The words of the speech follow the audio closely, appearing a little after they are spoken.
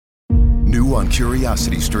New on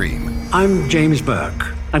Curiosity Stream. I'm James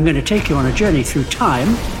Burke. I'm going to take you on a journey through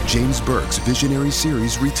time. James Burke's visionary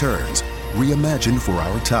series returns, reimagined for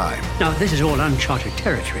our time. Now, this is all uncharted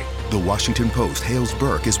territory. The Washington Post hails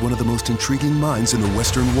Burke as one of the most intriguing minds in the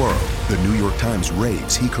Western world. The New York Times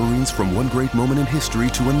raves he careens from one great moment in history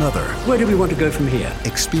to another. Where do we want to go from here?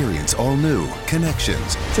 Experience all new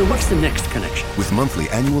connections. So what's the next connection? With monthly,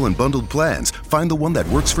 annual, and bundled plans, find the one that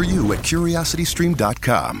works for you at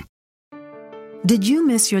curiositystream.com. Did you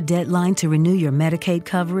miss your deadline to renew your Medicaid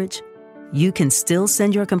coverage? You can still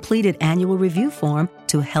send your completed annual review form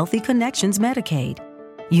to Healthy Connections Medicaid.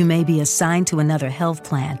 You may be assigned to another health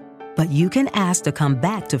plan, but you can ask to come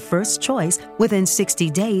back to First Choice within 60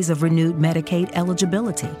 days of renewed Medicaid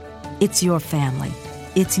eligibility. It's your family.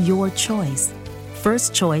 It's your choice.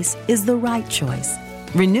 First Choice is the right choice.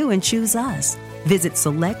 Renew and choose us. Visit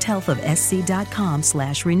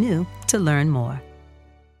selecthealthofsc.com/renew to learn more.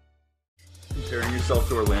 Comparing yourself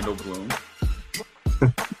to Orlando Bloom?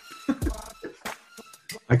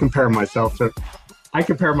 I compare myself to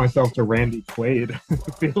Randy Quaid.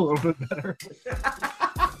 Feel a little bit better.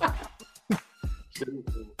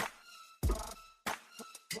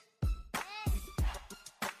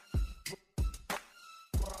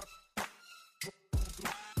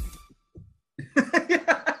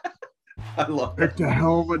 I love it. It's a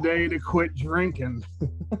hell of a day to quit drinking.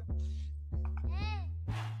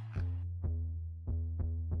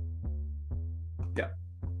 Yeah.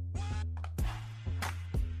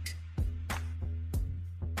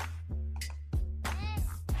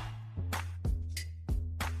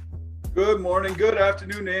 Good morning, good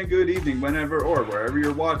afternoon, and good evening, whenever or wherever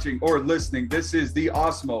you're watching or listening. This is the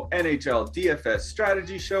Osmo NHL DFS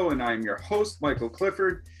Strategy Show, and I'm your host, Michael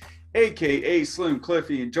Clifford, aka Slim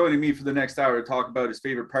Cliffy, and joining me for the next hour to talk about his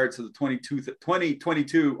favorite parts of the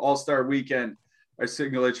 2022 All-Star Weekend, our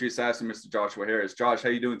signal entry assassin, Mr. Joshua Harris. Josh, how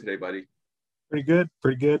you doing today, buddy? Pretty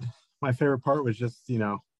good. My favorite part was just,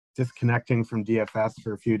 disconnecting from DFS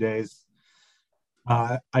for a few days.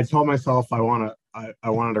 I told myself I wanted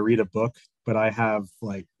to read a book, but I have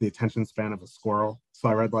like the attention span of a squirrel. So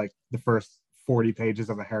I read like the first 40 pages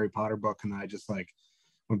of a Harry Potter book, and I just like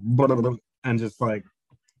went and just like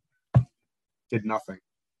did nothing.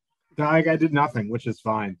 I did nothing, which is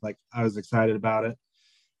fine. Like, I was excited about it.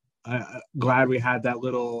 Glad we had that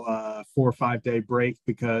little 4 or 5 day break,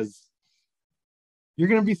 because you're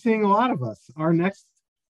going to be seeing a lot of us. Our next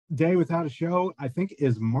day without a show, I think,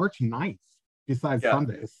 is March 9th, besides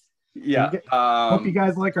Sundays. Yeah. Hope you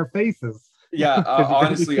guys like our faces. Yeah.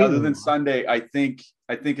 Honestly, other than Sunday, I think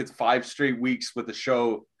it's 5 straight weeks with the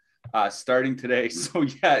show starting today. So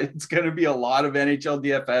yeah, it's going to be a lot of NHL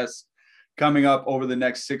DFS coming up over the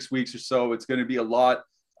next 6 weeks or so. It's going to be a lot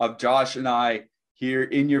of Josh and I here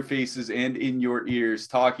in your faces and in your ears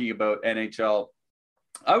talking about NHL.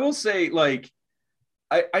 I will say, like,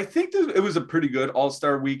 I think that it was a pretty good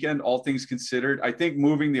All-Star weekend, all things considered. I think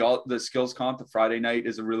moving the skills comp to Friday night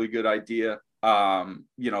is a really good idea.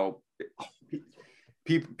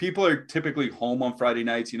 People are typically home on Friday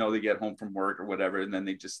nights. They get home from work or whatever, and then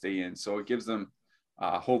they just stay in. So it gives them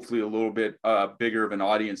hopefully a little bit bigger of an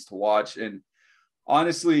audience to watch. And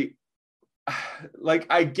honestly, like,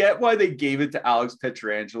 I get why they gave it to Alex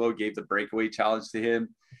Pietrangelo, gave the breakaway challenge to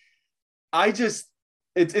him.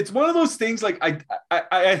 It's one of those things, like, I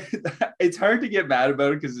it's hard to get mad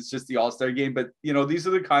about it because it's just the All-Star game, but these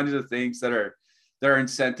are the kinds of things that are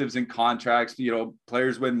incentives and contracts.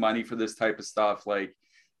 Players win money for this type of stuff. Like,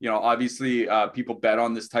 obviously people bet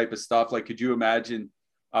on this type of stuff. Like, could you imagine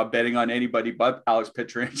betting on anybody but Alex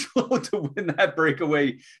Pietrangelo to win that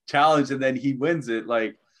breakaway challenge, and then he wins it?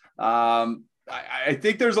 Like, I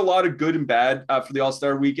think there's a lot of good and bad for the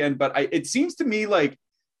All-Star weekend, but it seems to me like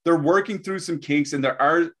they're working through some kinks, and there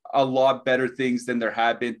are a lot better things than there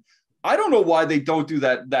have been. I don't know why they don't do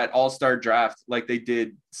that All-Star draft like they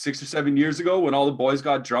did 6 or 7 years ago when all the boys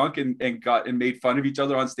got drunk and made fun of each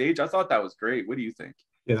other on stage. I thought that was great. What do you think?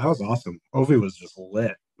 Yeah, that was awesome. Ovi was just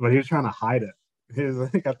lit, but he was trying to hide it.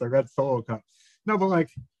 He got the red solo cup. No, but like,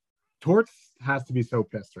 Torts has to be so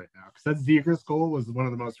pissed right now, because that Zegras goal was one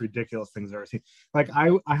of the most ridiculous things I've ever seen. Like, I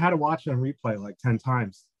had to watch it on replay like 10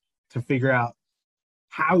 times to figure out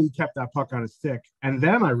how he kept that puck on his stick. And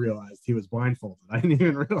then I realized he was blindfolded. I didn't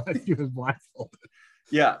even realize he was blindfolded.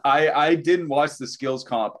 Yeah, I didn't watch the skills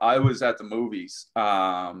comp. I was at the movies.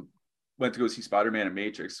 Went to go see Spider-Man and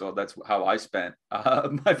Matrix. So that's how I spent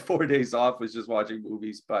my 4 days off, was just watching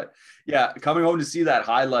movies. But yeah, coming home to see that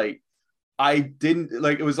highlight, I didn't,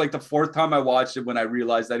 like, it was like the 4th time I watched it when I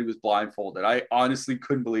realized that he was blindfolded. I honestly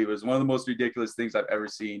couldn't believe it. It was one of the most ridiculous things I've ever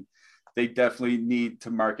seen. They definitely need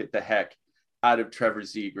to market the heck out of Trevor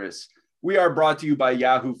Zegras. We are brought to you by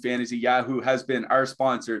Yahoo Fantasy. Yahoo has been our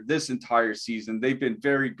sponsor this entire season. They've been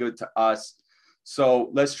very good to us.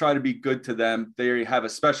 So let's try to be good to them. They have a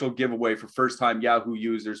special giveaway for first-time Yahoo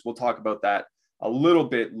users. We'll talk about that a little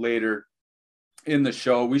bit later in the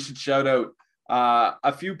show. We should shout out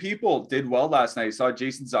a few people did well last night. I saw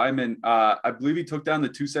Jason Zyman. I believe he took down the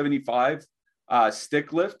 275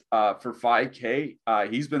 stick lift for 5K.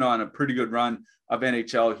 He's been on a pretty good run of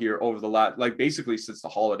NHL here over the last, like basically since the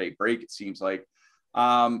holiday break, it seems like.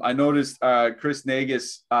 I noticed Chris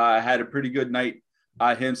Nagus had a pretty good night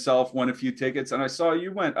himself, won a few tickets, and I saw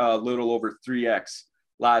you went a little over 3x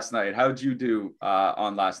last night. How'd you do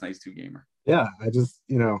on last night's two gamer? Yeah, I just,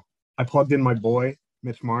 I plugged in my boy,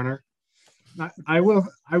 Mitch Marner. I will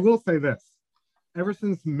say this. Ever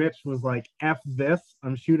since Mitch was like, F this,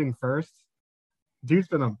 I'm shooting first, dude's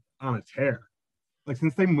been on a tear. Like,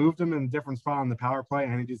 since they moved him in a different spot on the power play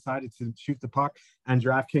and he decided to shoot the puck and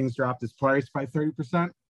DraftKings dropped his price by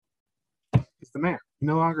 30%, he's the man. He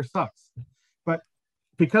no longer sucks. But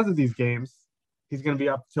because of these games, he's going to be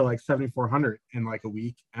up to like 7,400 in like a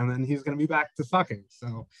week, and then he's going to be back to sucking.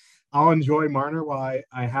 So I'll enjoy Marner while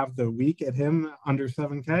I have the week at him under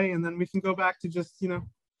 7K, and then we can go back to just,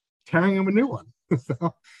 tearing him a new one.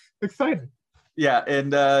 So excited. Yeah,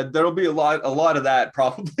 and there'll be a lot of that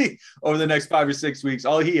probably over the next 5 or 6 weeks.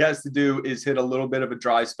 All he has to do is hit a little bit of a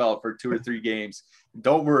dry spell for 2 or 3 games.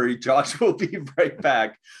 Don't worry, Josh will be right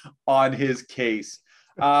back on his case.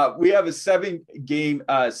 We have a 7-game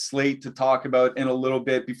slate to talk about in a little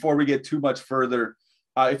bit. Before we get too much further,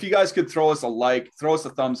 if you guys could throw us a like, throw us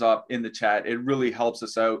a thumbs up in the chat, it really helps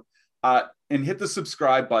us out. And hit the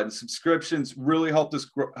subscribe button. Subscriptions really help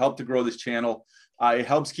to grow this channel. It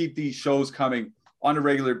helps keep these shows coming on a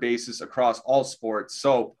regular basis across all sports.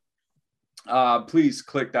 So please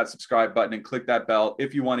click that subscribe button and click that bell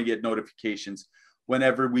if you want to get notifications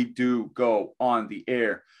whenever we do go on the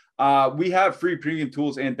air. We have free premium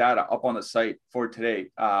tools and data up on the site for today.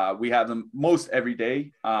 We have them most every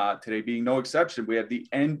day, today being no exception. We have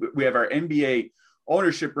our NBA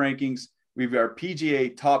ownership rankings. We have our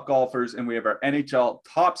PGA top golfers, and we have our NHL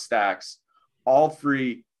top stacks, all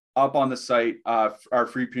free up on the site, our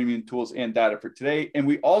free premium tools and data for today. And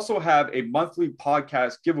we also have a monthly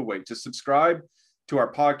podcast giveaway. To subscribe to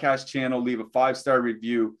our podcast channel, leave a 5-star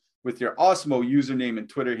review with your Osmo username and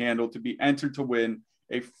Twitter handle to be entered to win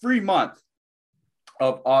a free month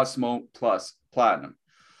of Osmo Plus Platinum.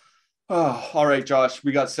 Oh, all right, Josh,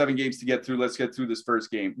 we got 7 games to get through. Let's get through this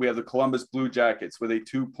first game. We have the Columbus Blue Jackets with a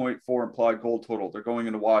 2.4 implied goal total. They're going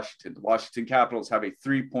into Washington. The Washington Capitals have a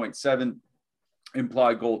 3.7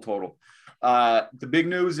 implied goal total. The big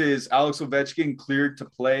news is Alex Ovechkin cleared to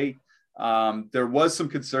play. There was some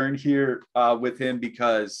concern here with him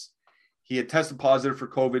because he had tested positive for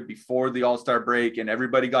COVID before the All-Star break, and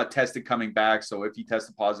everybody got tested coming back. So if he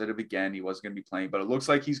tested positive again, he wasn't going to be playing. But it looks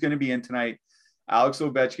like he's going to be in tonight. Alex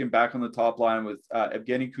Ovechkin back on the top line with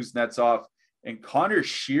Evgeny Kuznetsov and Connor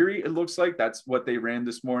Sheary, it looks like. That's what they ran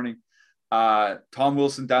this morning. Tom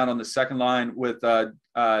Wilson down on the second line with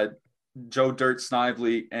Joe Dirt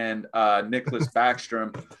Snively and Nicholas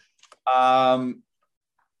Backstrom.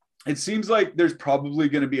 It seems like there's probably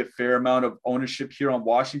going to be a fair amount of ownership here on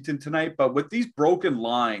Washington tonight, but with these broken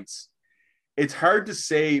lines, it's hard to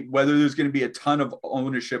say whether there's going to be a ton of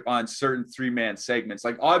ownership on certain 3-man segments.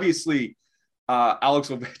 Like, obviously, Alex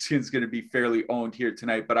Ovechkin is going to be fairly owned here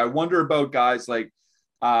tonight, but I wonder about guys like,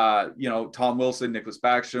 Tom Wilson, Nicholas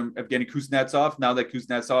Backstrom, Evgeny Kuznetsov. Now that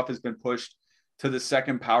Kuznetsov has been pushed to the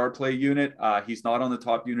second power play unit, he's not on the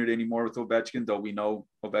top unit anymore with Ovechkin, though we know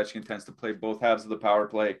Ovechkin tends to play both halves of the power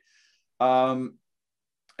play.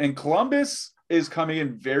 And Columbus is coming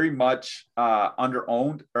in very much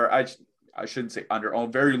under-owned, or I shouldn't say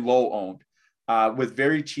under-owned, very low-owned, with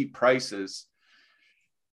very cheap prices.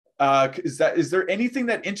 Is there anything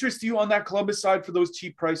that interests you on that Columbus side for those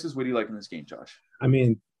cheap prices? What do you like in this game, Josh? I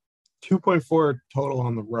mean, 2.4 total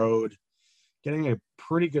on the road, getting a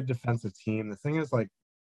pretty good defensive team. The thing is, like,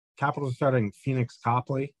 Capitals starting Phoenix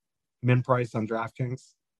Copley, min price on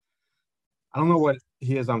DraftKings. I don't know what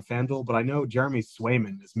he is on FanDuel, but I know Jeremy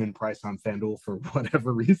Swayman is min price on FanDuel for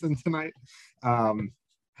whatever reason tonight.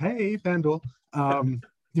 Hey, FanDuel.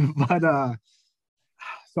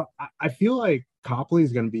 So I feel like Copley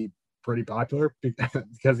is going to be pretty popular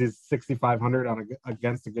because he's 6,500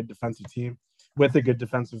 against a good defensive team with a good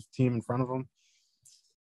defensive team in front of him.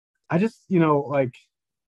 I just,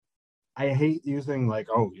 I hate using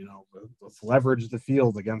let's leverage the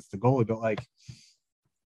field against the goalie, but like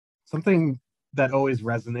something that always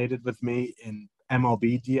resonated with me in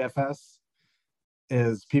MLB DFS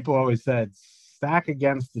is people always said stack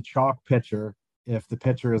against the chalk pitcher if the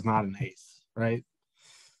pitcher is not an ace, right?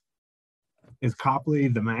 Is Copley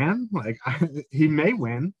the man? Like, he may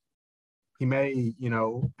win. He may,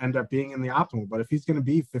 end up being in the optimal, but if he's going to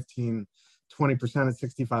be 15-20% at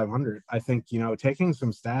 6,500, I think, taking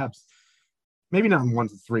some stabs, maybe not in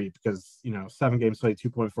 1-3, because, 7 games played,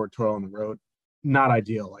 2.4 total on the road, not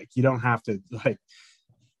ideal. Like, you don't have to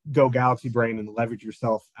go galaxy brain and leverage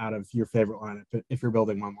yourself out of your favorite lineup if you're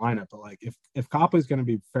building one lineup. But like, if Copley's going to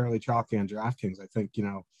be fairly chalky on DraftKings, I think,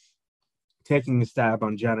 taking a stab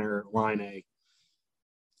on Jenner, Line,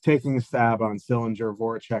 taking a stab on Sillinger,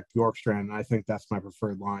 Voracek, Bjorkstrand, I think that's my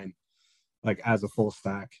preferred line, like as a full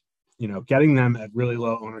stack. Getting them at really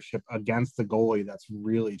low ownership against the goalie that's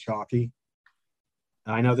really chalky.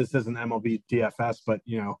 I know this isn't MLB DFS, but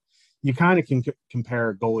you kind of can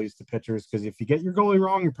compare goalies to pitchers, because if you get your goalie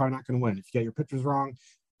wrong, you're probably not going to win. If you get your pitchers wrong,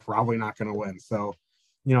 probably not going to win. So,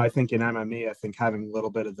 I think in MME, I think having a little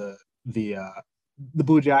bit of the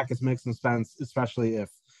Blue Jackets makes some sense, especially if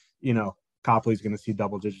Copley's going to see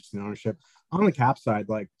double digits in ownership. On the cap side,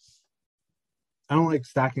 like, I don't like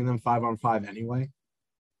stacking them 5-on-5 anyway,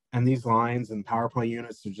 and these lines and power play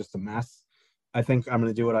units are just a mess. I think I'm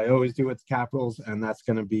going to do what I always do with the Capitals, and that's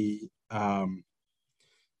going to be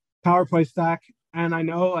power play stack. And I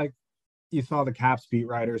know, like, you saw the Caps beat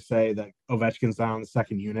writers say that Ovechkin's not on the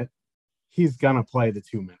second unit. He's going to play the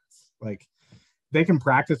 2 minutes. Like, they can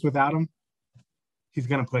practice without him. He's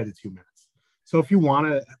going to play the 2 minutes. So if you want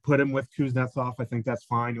to put him with Kuznetsov, I think that's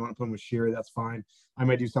fine. You want to put him with Shearer, that's fine. I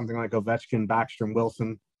might do something like Ovechkin, Backstrom,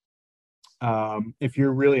 Wilson. If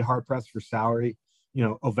you're really hard pressed for salary,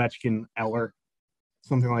 Ovechkin, Eller,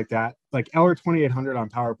 something like that. Like Eller 2,800 on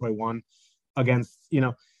power play 1 against,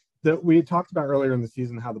 we talked about earlier in the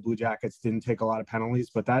season how the Blue Jackets didn't take a lot of penalties,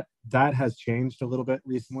 but that has changed a little bit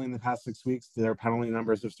recently in the past 6 weeks. Their penalty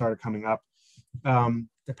numbers have started coming up.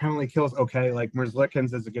 The penalty kills, okay, like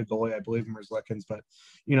Merzlikins is a good goalie. I believe in Merzlikins, but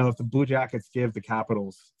if the Blue Jackets give the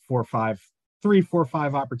Capitals 3, 4,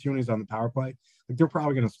 5 opportunities on the power play, like, they're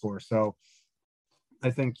probably going to score. So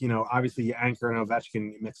I think, obviously you anchor an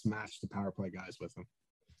Ovechkin, you mix and match the power play guys with them.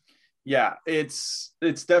 Yeah, it's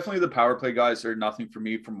definitely the power play guys are nothing for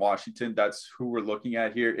me from Washington. That's who we're looking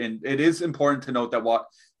at here. And it is important to note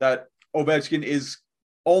that Ovechkin is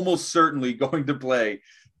almost certainly going to play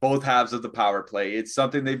both halves of the power play. It's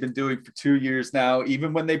something they've been doing for 2 years now.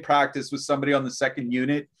 Even when they practice with somebody on the second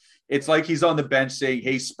unit, it's like he's on the bench saying,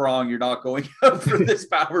 "Hey, Sprong, you're not going out for this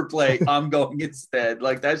power play. I'm going instead."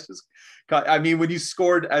 Like, that's just, I mean, when you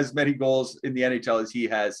scored as many goals in the NHL as he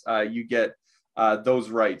has, you get those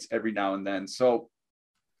rights every now and then. So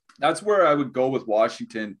that's where I would go with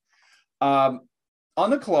Washington. On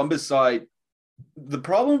the Columbus side, the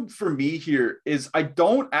problem for me here is I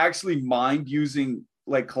don't actually mind using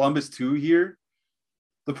like Columbus 2 here.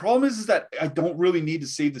 The problem is that I don't really need to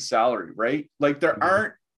save the salary, right? Like, there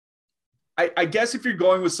aren't, I guess if you're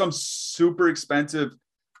going with some super expensive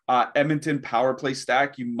Edmonton power play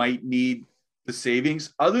stack, you might need the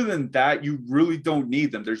savings. Other than that, you really don't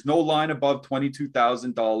need them. There's no line above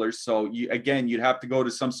 $22,000. So you'd have to go to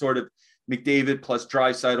some sort of McDavid plus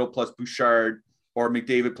Draisaitl plus Bouchard, or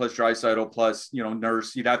McDavid plus Draisaitl plus,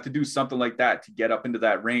 Nurse. You'd have to do something like that to get up into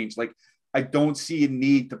that range. Like, I don't see a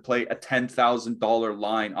need to play a $10,000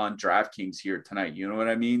 line on DraftKings here tonight. You know what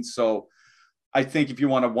I mean? So I think if you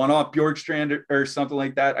want to one-off Bjorkstrand or something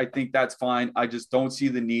like that, I think that's fine. I just don't see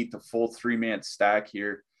the need to full 3-man stack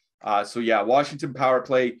here. So yeah, Washington power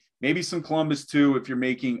play, maybe some Columbus too, if you're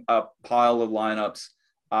making a pile of lineups.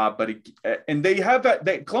 And they have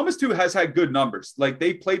that. Columbus too has had good numbers. Like,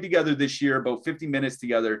 they played together this year, about 50 minutes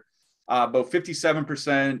together, about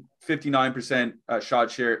 57%, 59% shot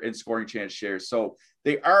share and scoring chance share. So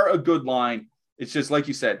they are a good line. It's just, like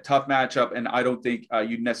you said, tough matchup. And I don't think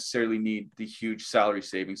you necessarily need the huge salary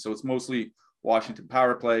savings. So it's mostly Washington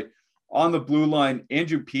power play. On the blue line,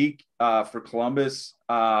 Andrew Peeke for Columbus.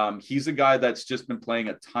 He's a guy that's just been playing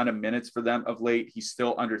a ton of minutes for them of late. He's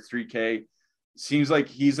still under 3K. Seems like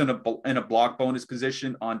he's in a block bonus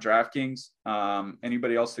position on DraftKings.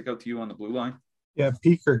 Anybody else stick out to you on the blue line? Yeah,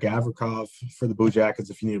 Peeke or Gavrikov for the Blue Jackets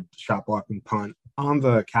if you need a shot block and punt. On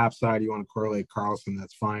the cap side, you want to correlate Carlson,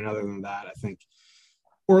 that's fine. Other than that, I think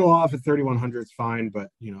Orlov at 3,100 is fine, but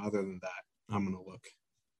other than that, I'm going to look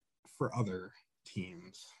for other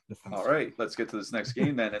teams. All right, let's get to this next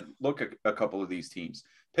game then and look at a couple of these teams.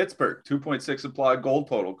 Pittsburgh, 2.6 implied goal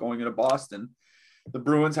total going into Boston. The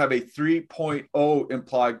Bruins have a 3.0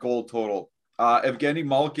 implied goal total. Evgeny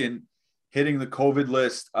Malkin hitting the COVID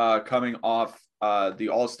list coming off the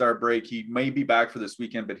All-Star break. He may be back for this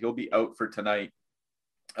weekend, but he'll be out for tonight.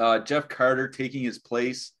 Jeff Carter taking his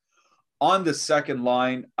place On the second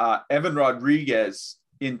line, Evan Rodriguez,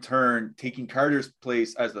 in turn, taking Carter's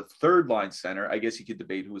place as the third line center. I guess you could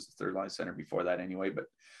debate who was the third line center before that anyway,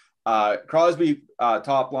 but Crosby,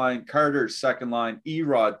 top line, Carter, second line,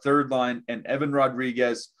 Erod, third line, and Evan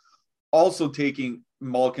Rodriguez also taking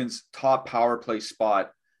Malkin's top power play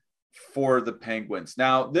spot for the Penguins.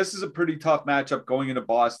 Now, this is a pretty tough matchup going into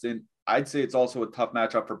Boston. I'd say it's also a tough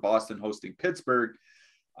matchup for Boston hosting Pittsburgh.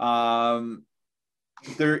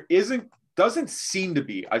 There doesn't seem to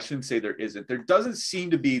be, I shouldn't say there isn't, there doesn't seem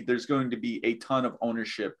to be, there's going to be a ton of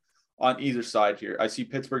ownership on either side here. I see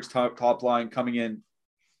Pittsburgh's top line coming in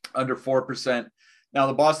under 4%. Now,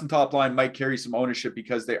 the Boston top line might carry some ownership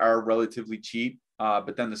because they are relatively cheap,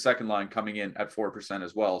 but then the second line coming in at 4%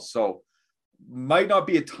 as well. So might not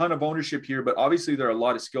be a ton of ownership here, but obviously there are a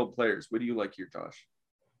lot of skilled players. What do you like here, Josh?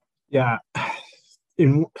 Yeah.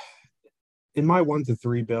 In my 1 to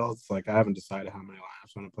 3 builds, like I haven't decided how many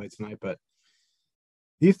lineups I'm going to play tonight, but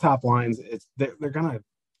these top lines, they're going to,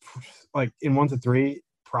 like in 1 to 3,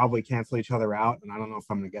 probably cancel each other out. And I don't know if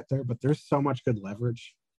I'm going to get there, but there's so much good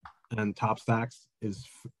leverage, and top stacks is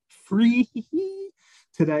free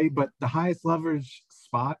today. But the highest leverage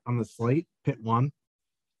spot on the slate, pit 1,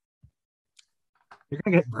 you're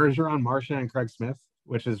going to get Bergeron, Marchand, and Craig Smith,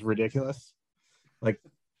 which is ridiculous. Like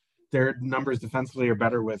their numbers defensively are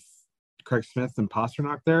better with Craig Smith and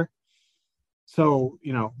Pasternak there. So,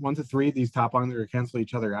 1 to 3, these top lines are going to cancel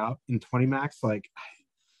each other out in 20 max. Like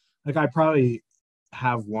I probably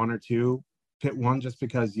have 1 or 2 pit 1 just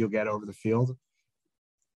because you'll get over the field.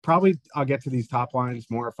 Probably I'll get to these top lines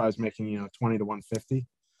more if I was making, 20 to 150.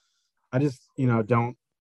 I just, don't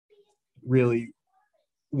really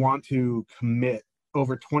want to commit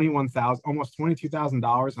over $21,000, almost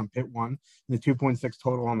 $22,000 on pit 1 and the 2.6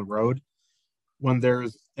 total on the road, when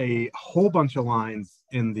there's a whole bunch of lines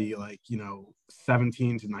in the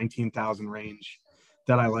 17 to 19,000 range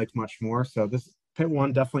that I like much more. So this pit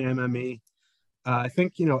 1, definitely MME. I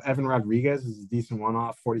think, Evan Rodriguez is a decent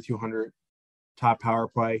one-off, 4,200 top power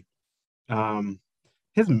play.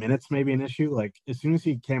 His minutes may be an issue. Like as soon as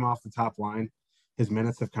he came off the top line, his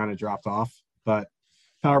minutes have kind of dropped off, but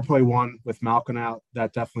power play 1 with Malkin out,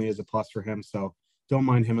 that definitely is a plus for him. So don't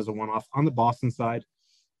mind him as a one-off. On the Boston side,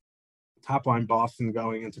 top line Boston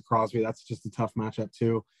going into Crosby, that's just a tough matchup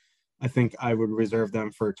too. I think I would reserve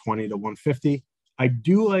them for 20 to 150. I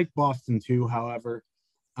do like Boston too, however.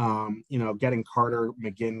 Getting Carter,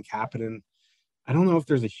 McGinn, Kapanen, I don't know if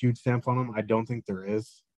there's a huge sample on them. I don't think there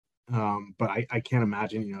is. But I can't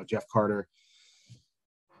imagine, Jeff Carter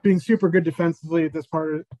being super good defensively at this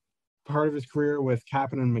part of his career with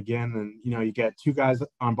Kapanen and McGinn. And, you get 2 guys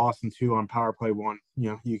on Boston 2 on power play 1.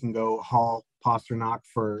 You can go Hall, Pasternak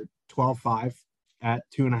for 12.5 at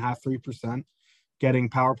 2.5-3%, getting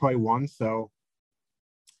power play 1. So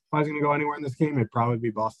if I was going to go anywhere in this game, it'd probably be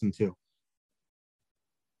Boston 2.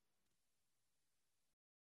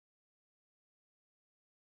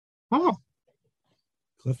 Oh,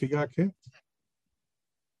 Cliffy got kicked.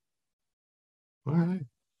 All right.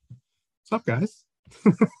 What's up, guys?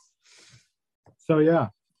 So yeah,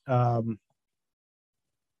 1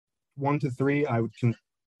 to 3, I would.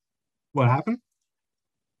 What happened?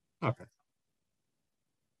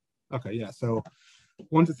 Okay, yeah. So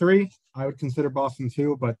 1 to 3, I would consider Boston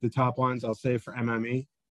 2, but the top lines I'll save for MME.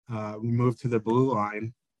 We move to the blue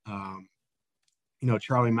line.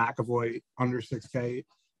 Charlie McAvoy under 6K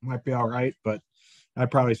might be all right, but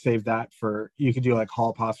I'd probably save that for, you could do like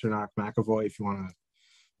Hall, Pasternak, McAvoy if you want to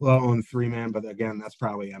low own 3-man, but again, that's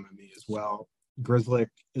probably MME as well. Grizzlick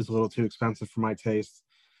is a little too expensive for my taste.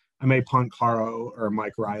 I may punt Caro or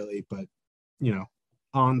Mike Riley, but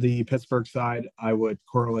on the Pittsburgh side, I would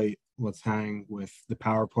correlate Let's Hang with the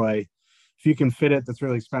power play. If you can fit it, that's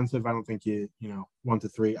really expensive. I don't think 1 to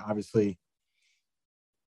 3, obviously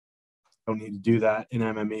don't need to do that in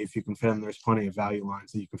MME. If you can fit them, there's plenty of value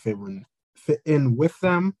lines that you can fit in with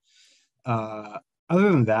them. Other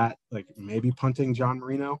than that, like maybe punting John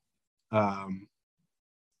Marino,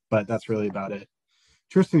 but that's really about it.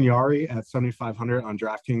 Tristan Yari at 7,500 on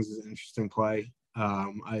DraftKings is an interesting play.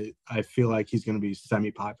 I feel like he's going to be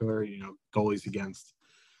semi-popular. Goalies against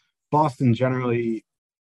Boston generally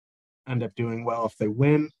end up doing well if they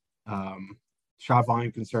win. Shot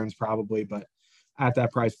volume concerns probably, but at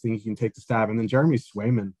that price, I think you can take the stab. And then Jeremy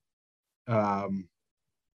Swayman,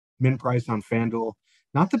 min price on FanDuel,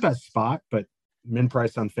 not the best spot, but min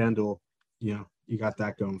price on FanDuel, you got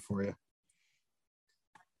that going for you.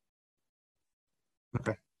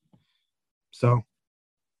 Okay. So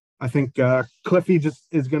I think Cliffy just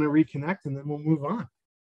is going to reconnect and then we'll move on.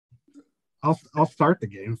 I'll start the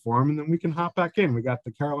game for him and then we can hop back in. We got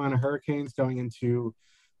the Carolina Hurricanes going into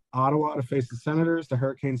Ottawa to face the Senators. The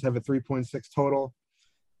Hurricanes have a 3.6 total.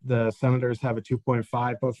 The Senators have a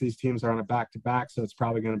 2.5. Both of these teams are on a back-to-back, so it's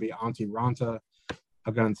probably going to be Antti Ranta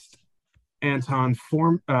against Anton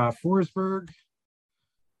Forsberg.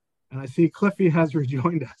 And I see Cliffy has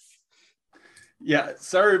rejoined us. Yeah,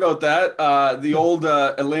 sorry about that. The old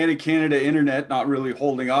Atlantic Canada internet not really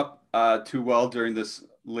holding up too well during this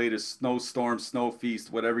latest snowstorm, snow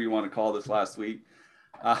feast, whatever you want to call this last week.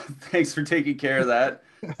 Thanks for taking care of that.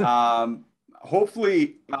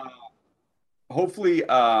 Hopefully,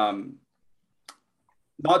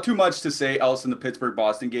 not too much to say else in the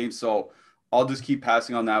Pittsburgh-Boston game, so I'll just keep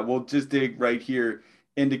passing on that. We'll just dig right here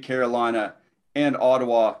into Carolina and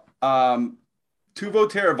Ottawa. Teuvo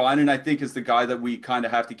Teravainen, I think, is the guy that we kind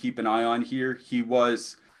of have to keep an eye on here. He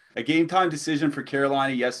was a game-time decision for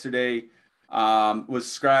Carolina yesterday.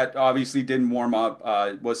 Was scratched, obviously didn't warm up,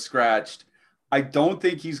 was scratched. I don't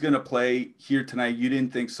think he's going to play here tonight. You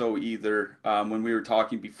didn't think so either when we were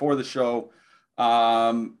talking before the show.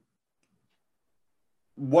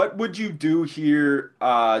 What would you do here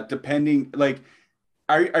depending, like,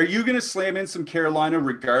 are you going to slam in some Carolina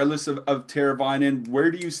regardless of Teravainen?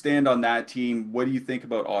 Where do you stand on that team? What do you think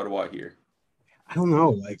about Ottawa here? I don't know.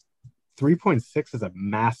 Like 3.6 is a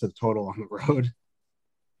massive total on the road.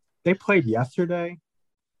 They played yesterday.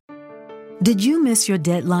 Did you miss your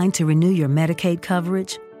deadline to renew your Medicaid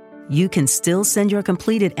coverage? You can still send your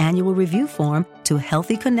completed annual review form to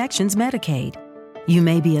Healthy Connections Medicaid. You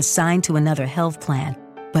may be assigned to another health plan,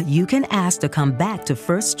 but you can ask to come back to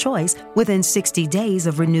First Choice within 60 days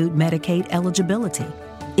of renewed Medicaid eligibility.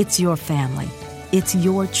 It's your family. It's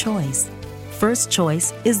your choice. First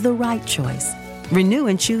Choice is the right choice. Renew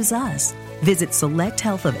and choose us. Visit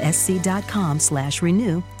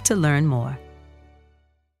selecthealthofsc.com/renew to learn more.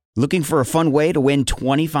 Looking for a fun way to win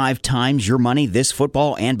 25 times your money this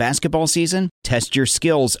football and basketball season? Test your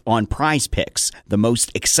skills on Prize Picks, the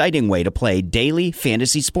most exciting way to play daily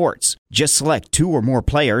fantasy sports. Just select 2 or more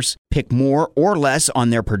players, pick more or less on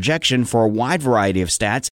their projection for a wide variety of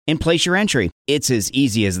stats, and place your entry. It's as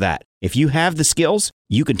easy as that. If you have the skills,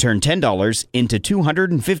 you can turn $10 into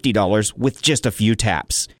 $250 with just a few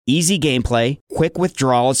taps. Easy gameplay, quick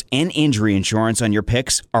withdrawals, and injury insurance on your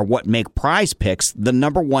picks are what make Prize Picks the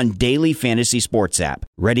 #1 daily fantasy sports app.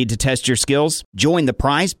 Ready to test your skills? Join the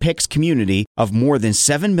Prize Picks community of more than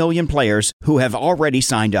 7 million players who have already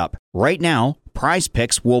signed up. Right now, Prize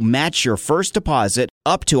Picks will match your first deposit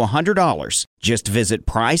up to $100. Just visit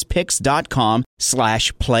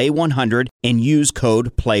prizepicks.com/play100 and use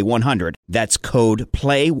code play100. That's code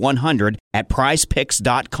play100 at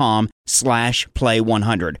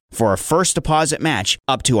prizepicks.com/play100 for a first deposit match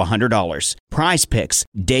up to $100. Prize Picks,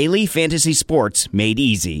 daily fantasy sports made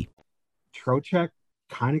easy. Trocheck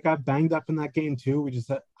kind of got banged up in that game too.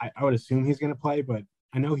 I would assume he's going to play, but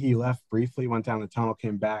I know he left briefly, went down the tunnel,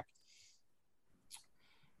 came back.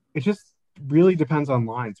 It just really depends on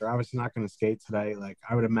lines. They're obviously not going to skate today. Like,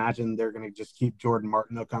 I would imagine they're going to just keep Jordan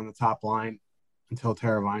Martinook on the top line until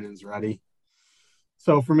Teravainen's ready.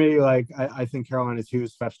 So for me, like, I think Carolina 2,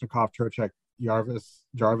 Svechnikov, Trocheck, Jarvis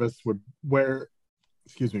would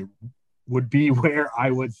be where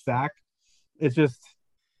I would stack. It's just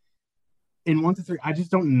in 1 to 3. I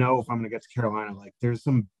just don't know if I'm going to get to Carolina. Like, there's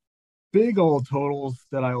some big old totals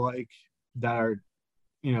that I like that are,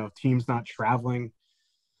 teams not traveling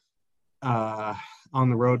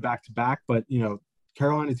on the road back to back, but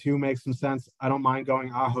Carolina 2 makes some sense. I don't mind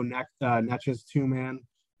going Aho Netch's 2-man.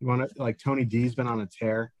 You want to, like, Tony D's been on a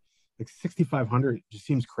tear. Like 6,500 just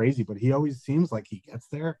seems crazy, but he always seems like he gets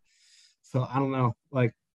there. So I don't know.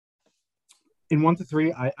 Like in 1 to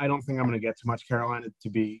 3, I don't think I'm going to get too much Carolina, to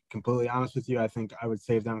be completely honest with you. I think I would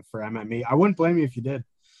save them for MME. I wouldn't blame you if you did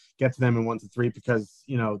get to them in 1 to 3 because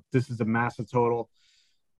this is a massive total.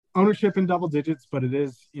 Ownership in double digits, but it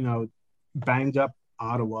is banged up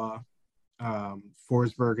Ottawa,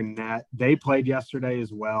 Forsberg and Nat. They played yesterday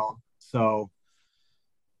as well. So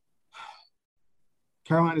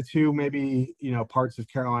Carolina 2, maybe, parts of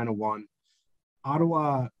Carolina 1.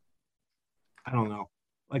 Ottawa, I don't know.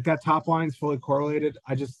 Like, that top line is fully correlated.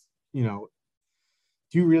 I just, do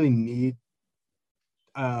you really need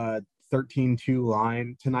a 13-2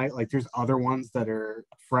 line tonight? Like, there's other ones that are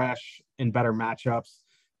fresh and better matchups.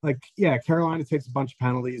 Like, yeah, Carolina takes a bunch of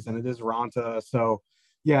penalties, and it is Ranta. So,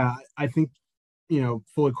 yeah, I think,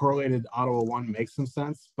 fully correlated Ottawa 1 makes some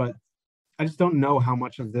sense. But I just don't know how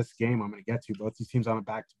much of this game I'm going to get to. Both these teams on a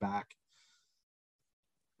back-to-back.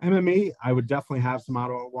 MME, I would definitely have some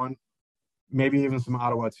Ottawa 1. Maybe even some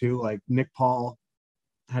Ottawa 2. Like, Nick Paul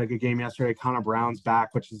had a good game yesterday. Connor Brown's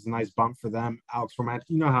back, which is a nice bump for them. Alex Fermenton.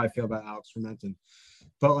 You know how I feel about Alex Fermenton.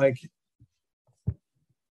 But, like,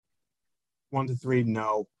 1-3,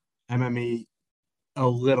 no. MME, a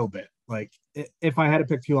little bit. Like if I had to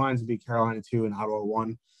pick two lines, it'd be Carolina 2 and Ottawa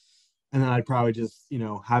 1. And then I'd probably just,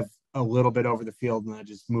 have a little bit over the field and then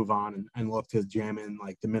just move on and look to jam in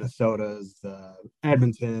like the Minnesotas, the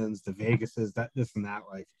Edmontons, the Vegases, this and that.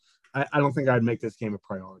 Like, I don't think I'd make this game a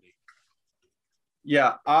priority.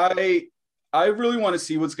 Yeah, I really want to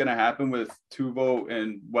see what's going to happen with Tuvo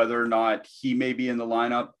and whether or not he may be in the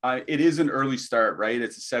lineup. It is an early start, right?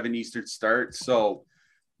 It's a 7 Eastern start. So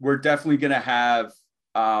we're definitely going to have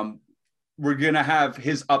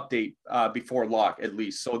his update before lock at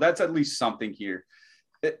least. So that's at least something here.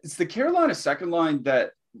 It's the Carolina second line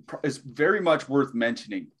that is very much worth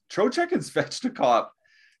mentioning. Trocheck and Svechnikov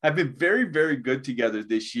have been very, very good together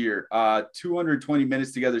this year. 220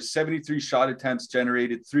 minutes together, 73 shot attempts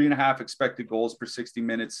generated, 3.5 expected goals per 60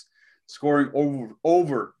 minutes, scoring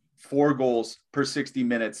over 4 goals per 60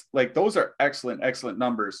 minutes. Like, those are excellent, excellent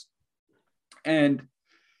numbers. And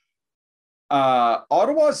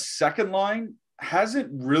Ottawa's second line hasn't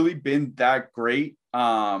really been that great.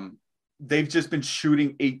 They've just been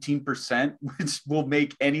shooting 18%, which will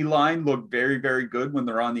make any line look very, very good when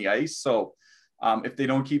they're on the ice. So if they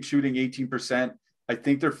don't keep shooting 18%, I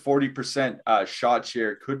think their 40% shot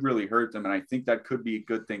share could really hurt them. And I think that could be a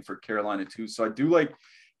good thing for Carolina too. So I do like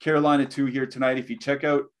Carolina 2 here tonight. If you check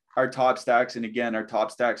out our top stacks, and again, our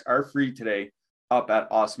top stacks are free today up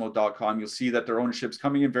at Osmo.com, you'll see that their ownership's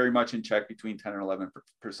coming in very much in check between 10 and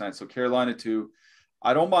 11%. So Carolina 2,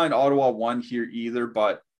 I don't mind Ottawa 1 here either,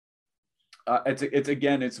 but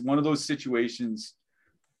it's one of those situations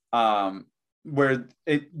where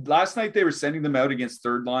last night they were sending them out against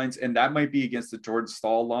third lines, and that might be against the Jordan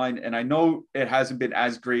Staal line. And I know it hasn't been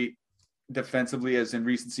as great defensively as in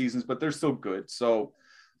recent seasons, but they're still good. So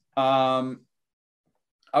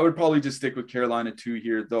I would probably just stick with Carolina 2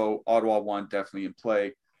 here, though Ottawa 1 definitely in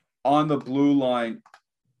play. On the blue line,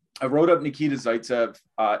 I wrote up Nikita Zaitsev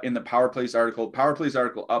in the Power Plays article. Power Plays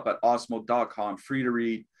article up at Osmo.com, free to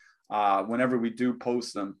read whenever we do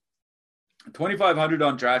post them. 2,500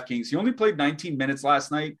 on DraftKings. He only played 19 minutes last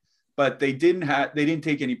night, but they didn't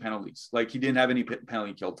take any penalties. Like, he didn't have any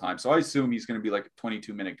penalty kill time. So I assume he's going to be like a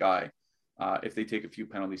 22-minute guy if they take a few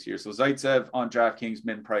penalties here. So Zaitsev on DraftKings,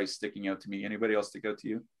 min price, sticking out to me. Anybody else stick out to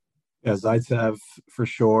you? Yeah, Zaitsev for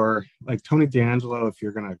sure. Like Tony DeAngelo, if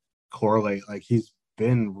you're going to correlate, like, he's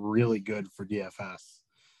been really good for DFS.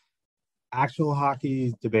 Actual hockey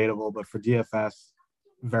is debatable, but for DFS,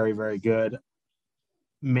 very, very good.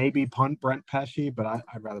 Maybe punt Brent Pesce, but I'd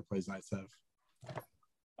rather play Zaitsev.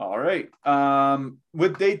 All right.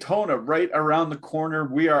 With Daytona right around the corner,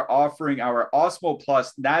 we are offering our Osmo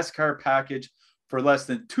Plus NASCAR package for less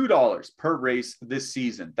than $2 per race this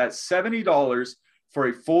season. That's $70 for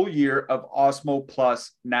a full year of Osmo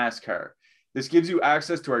Plus NASCAR. This gives you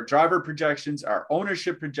access to our driver projections, our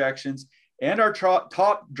ownership projections, and our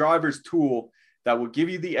top drivers tool that will give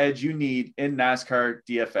you the edge you need in NASCAR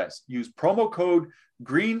DFS. Use promo code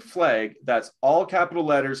Green Flag, that's all capital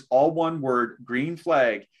letters, all one word, Green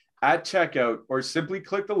Flag, at checkout, or simply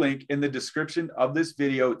click the link in the description of this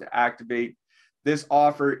video to activate. This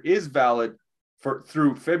offer is valid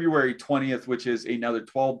through February 20th, which is another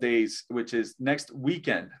 12 days, which is next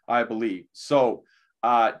weekend, I believe. So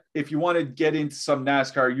if you want to get into some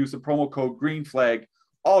NASCAR, use the promo code Green Flag,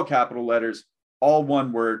 all capital letters, all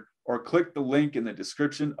one word, or click the link in the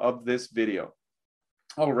description of this video.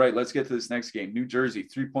 All right, let's get to this next game. New Jersey,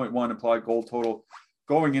 3.1 implied goal total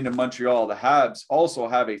going into Montreal. The Habs also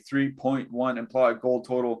have a 3.1 implied goal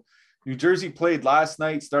total. New Jersey played last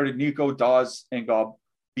night, started Nico Daws and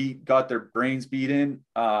got their brains beat in.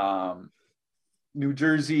 New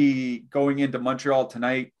Jersey going into Montreal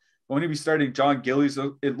tonight, going to be starting John Gillies,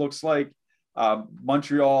 it looks like.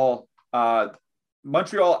 Montreal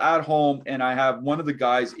at home, and I have one of the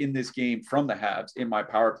guys in this game from the Habs in my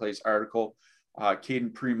Power Plays article.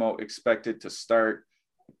 Caden Primo expected to start.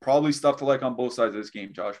 Probably stuff to like on both sides of this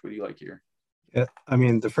game. Josh, what do you like here? Yeah, I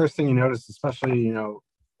mean, the first thing you notice, especially,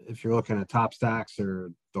 if you're looking at top stacks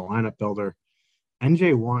or the lineup builder,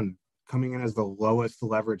 NJ1 coming in as the lowest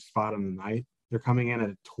leverage spot on the night. They're coming in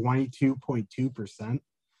at 22.2%,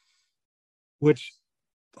 which,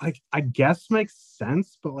 like, I guess makes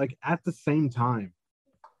sense, but like at the same time,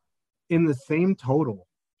 in the same total,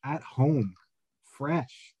 at home,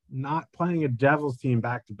 fresh, not playing a Devils team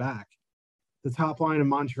back to back, the top line in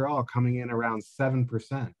Montreal coming in around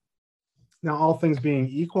 7%. Now, all things being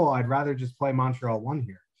equal, I'd rather just play Montreal 1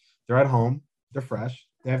 here. They're at home, they're fresh,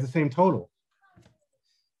 they have the same total.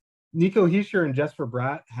 Nico Hischier and Jesper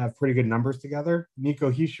Bratt have pretty good numbers together. Nico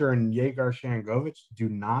Hischier and Yegor Sharangovich do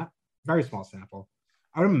not. Very small sample.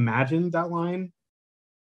 I would imagine that line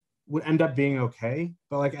would end up being okay.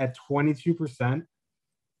 But like at 22%,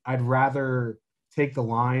 I'd rather take the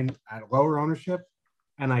line at lower ownership.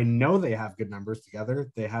 And I know they have good numbers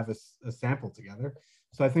together. They have a sample together.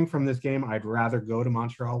 So I think from this game, I'd rather go to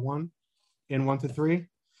Montreal 1 in 1 to 3. If you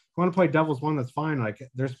want to play Devils 1, that's fine. Like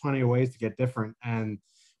there's plenty of ways to get different. And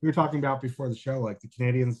we were talking about before the show, like the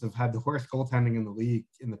Canadians have had the worst goaltending in the league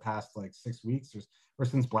in the past like 6 weeks or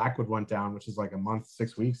since Blackwood went down, which is like a month,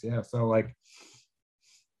 6 weeks. Yeah. So like,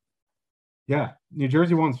 yeah, New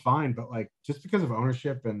Jersey 1's fine, but like just because of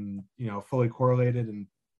ownership and, fully correlated and,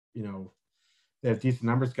 they have decent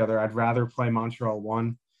numbers together, I'd rather play Montreal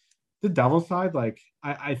 1. The Devils side, like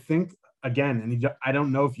I think again, and I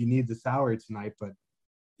don't know if you need the salary tonight, but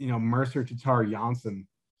Mercer, Tatar, Janssen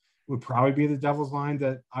would probably be the Devils line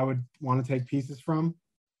that I would want to take pieces from.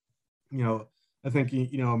 I think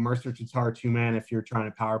Mercer, Tatar, 2-man, if you're trying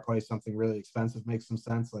to power play something really expensive, makes some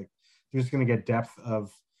sense. Like you're just going to get depth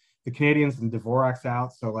of the Canadians, and Dvorak's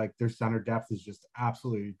out, so like their center depth is just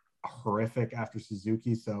absolutely horrific after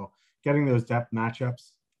Suzuki. So getting those depth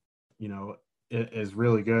matchups, is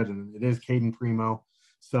really good, and it is Caden Primo.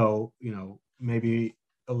 So, maybe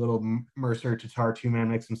a little Mercer Tatar 2-man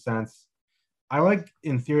makes some sense.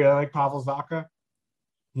 In theory, I like Pavel Zacha.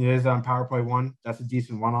 He is on power play 1. That's a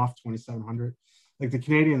decent one-off, 2,700. Like the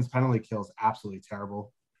Canadians' penalty kill is absolutely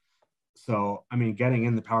terrible. So, I mean, getting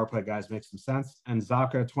in the power play guys makes some sense. And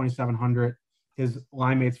Zacha, 2,700. His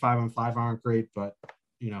line mates 5-on-5 aren't great, but,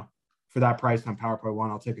 for that price on power play 1,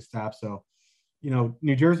 I'll take a stab. So,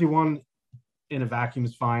 New Jersey 1 in a vacuum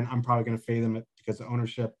is fine. I'm probably going to fade them because of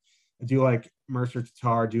ownership. I do like Mercer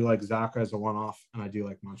Tatar, I do like Zacha as a one-off, and I do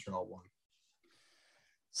like Montreal 1.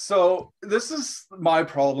 So this is my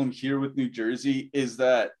problem here with New Jersey is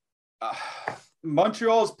that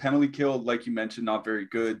Montreal's penalty kill, like you mentioned, not very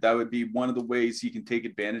good. That would be one of the ways you can take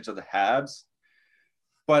advantage of the Habs.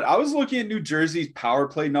 But I was looking at New Jersey's power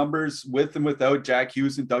play numbers with and without Jack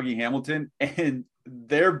Hughes and Dougie Hamilton, and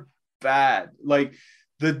they're bad. Like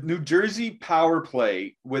the New Jersey power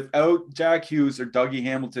play without Jack Hughes or Dougie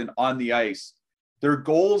Hamilton on the ice, their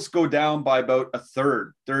goals go down by about a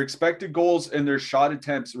third. Their expected goals and their shot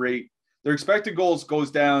attempts rate, their expected goals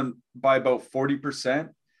goes down by about 40%.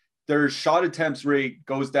 Their shot attempts rate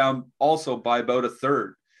goes down also by about a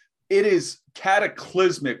third. It is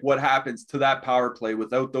cataclysmic what happens to that power play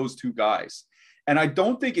without those two guys. And I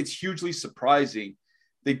don't think it's hugely surprising.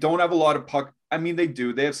 They don't have a lot of puck. I mean, they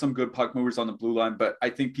do. They have some good puck movers on the blue line, but I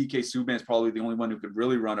think PK Subban is probably the only one who could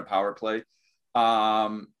really run a power play.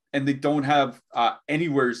 And they don't have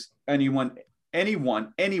anyone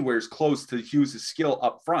anywhere's close to Hughes' skill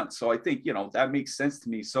up front. So I think, that makes sense to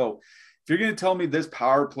me. So if you're going to tell me this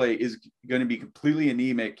power play is going to be completely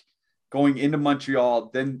anemic going into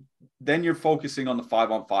Montreal, then you're focusing on the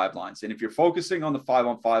 5-on-5 lines. And if you're focusing on the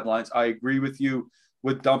 5-on-5 lines, I agree with you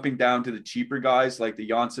with dumping down to the cheaper guys like the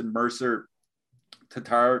Janssen, Mercer,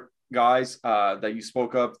 Tatar guys that you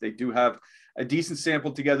spoke of. They do have a decent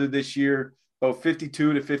sample together this year, about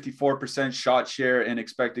 52 to 54% shot share and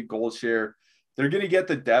expected goal share. They're going to get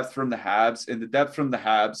the depth from the Habs, and the depth from the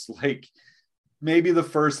Habs, like maybe the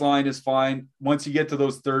first line is fine. Once you get to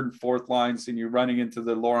those third and fourth lines and you're running into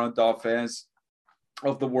the Laurent Dauphin's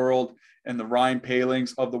of the world and the Ryan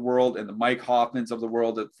Palings of the world and the Mike Hoffmans of the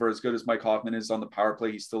world, for as good as Mike Hoffman is on the power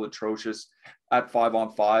play, he's still atrocious at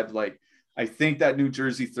 5-on-5. Like, I think that New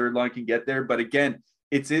Jersey third line can get there. But again,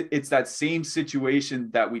 it's that same situation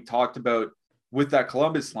that we talked about with that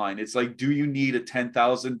Columbus line. It's like, do you need a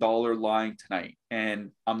 $10,000 line tonight?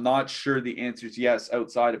 And I'm not sure the answer is yes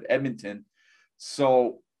outside of Edmonton.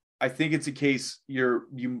 So I think it's a case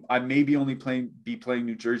I may be only playing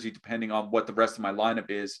New Jersey depending on what the rest of my lineup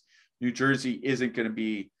is. New Jersey isn't going to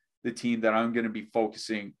be the team that I'm going to be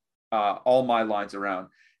focusing all my lines around.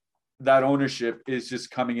 That ownership is just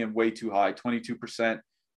coming in way too high, 22%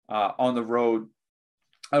 on the road.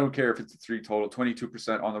 I don't care if it's a 3 total,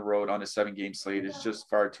 22% on the road on a 7-game slate is just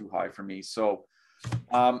far too high for me. So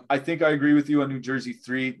I think I agree with you on New Jersey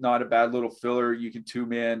 3, not a bad little filler. You can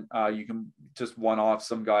 2-man, you can just one-off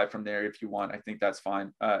some guy from there if you want. I think that's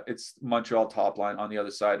fine. It's Montreal top line on the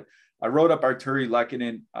other side. I wrote up Arturi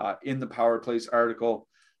Lehkonen in the Power Plays article.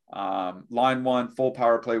 Line 1, full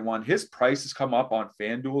power play 1. His price has come up on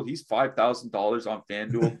FanDuel. He's $5,000 on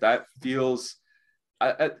FanDuel. That feels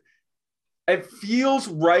it feels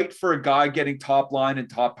right for a guy getting top line and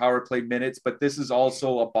top power play minutes, but this is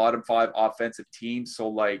also a bottom 5 offensive team. So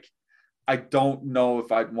like, I don't know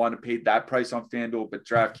if I'd want to pay that price on FanDuel, but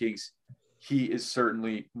DraftKings, he is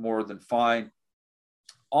certainly more than fine.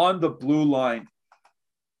 On the blue line,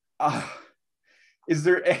 is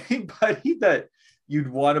there anybody that you'd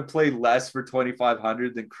want to play less for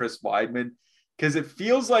 2,500 than Chris Weidman, because it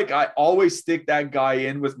feels like I always stick that guy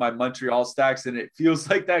in with my Montreal stacks, and it feels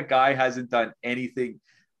like that guy hasn't done anything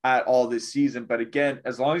at all this season. But again,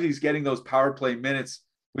 as long as he's getting those power play minutes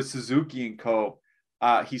with Suzuki and co,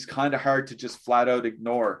 he's kind of hard to just flat out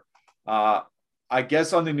ignore. I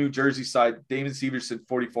guess on the New Jersey side, Damon Severson,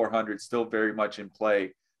 4,400, still very much in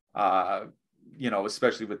play,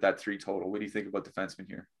 especially with that 3 total. What do you think about defensemen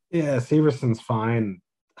here? Yeah, Severson's fine.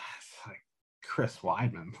 It's like Chris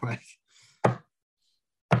Weidman. Like,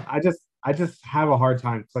 I just have a hard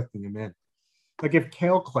time clicking him in. Like, if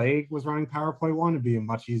Cale Clague was running power play 1, it'd be a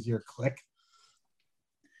much easier click.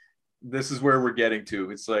 This is where we're getting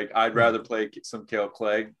to. It's like, I'd rather play some Cale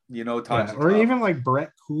Clague, times. Yeah, or even like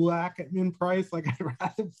Brett Kulak at min price. Like, I'd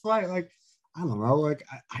rather play, like, I don't know. Like,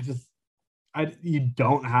 you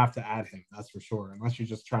don't have to add him. That's for sure. Unless you're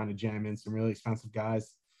just trying to jam in some really expensive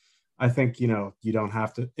guys. I think, you don't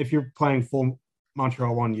have to, if you're playing full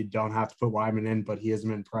Montreal 1, you don't have to put Wyman in, but he is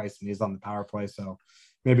min price and he's on the power play. So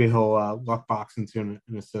maybe he'll luck box into an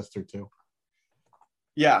assist or 2.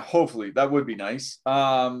 Yeah, hopefully that would be nice.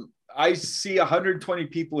 I see 120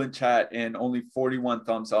 people in chat and only 41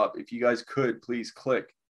 thumbs up. If you guys could please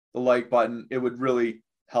click the like button, it would really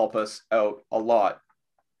help us out a lot.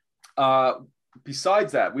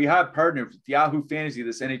 Besides that, we have partnered with Yahoo Fantasy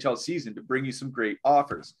this NHL season to bring you some great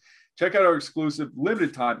offers. Check out our exclusive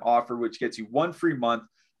limited time offer, which gets you 1 free month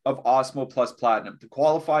of Osmo Plus Platinum. To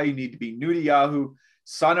qualify, you need to be new to Yahoo,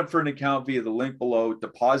 sign up for an account via the link below,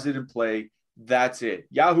 deposit and play. That's it.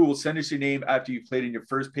 Yahoo will send us your name after you've played in your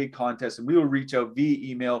first paid contest, and we will reach out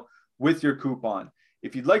via email with your coupon.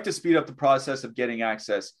 If you'd like to speed up the process of getting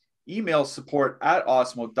access, email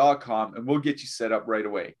support@osmo.com and we'll get you set up right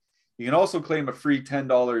away. You can also claim a free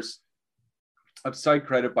 $10 of site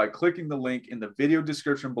credit by clicking the link in the video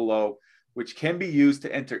description below, which can be used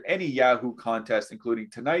to enter any Yahoo contest, including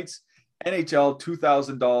tonight's NHL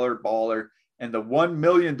 $2,000 baller and the $1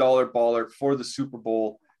 million baller for the Super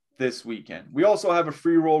Bowl this weekend. We also have a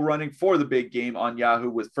free roll running for the big game on Yahoo,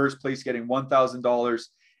 with first place getting $1,000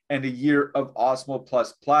 and a year of Osmo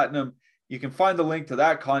Plus Platinum. You can find the link to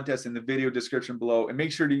that contest in the video description below, and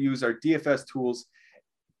make sure to use our DFS tools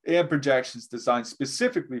and projections designed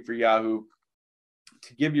specifically for Yahoo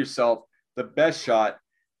to give yourself the best shot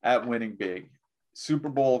at winning big. Super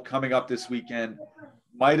Bowl coming up this weekend.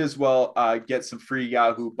 Might as well get some free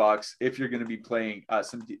Yahoo bucks if you're going to be playing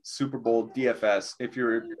some Super Bowl DFS. If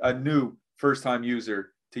you're a new first-time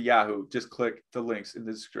user to Yahoo, just click the links in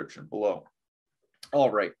the description below. All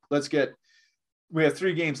right, we have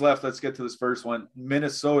 3 games left. Let's get to this first one.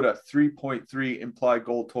 Minnesota, 3.3 implied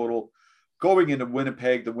goal total. Going into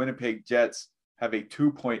Winnipeg, the Winnipeg Jets have a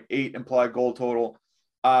 2.8 implied goal total.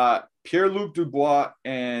 Pierre-Luc Dubois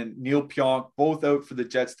and Neil Pionk both out for the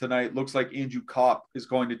Jets tonight. Looks like Andrew Kopp is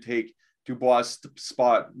going to take Dubois'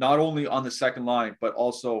 spot, not only on the second line, but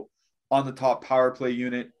also on the top power play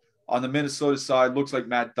unit. On the Minnesota side, looks like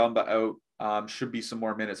Matt Dumba out. Should be some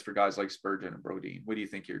more minutes for guys like Spurgeon and Brodin. What do you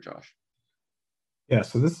think here, Josh? Yeah,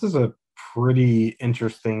 so this is a pretty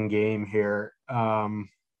interesting game here.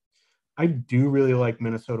 I do really like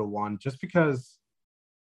Minnesota 1 just because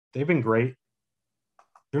they've been great.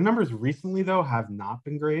 Their numbers recently, though, have not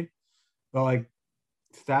been great. But, like,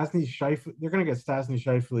 Stastny, Scheifele, they're going to get Stastny,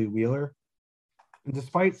 Scheifele, Wheeler. And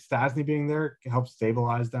despite Stastny being there, it helps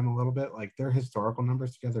stabilize them a little bit. Like, their historical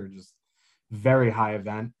numbers together are just very high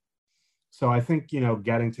event. So I think,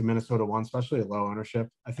 getting to Minnesota 1, especially at low ownership,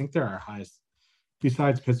 I think they're our highest.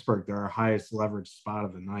 Besides Pittsburgh, they're our highest leverage spot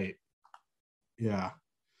of the night. Yeah,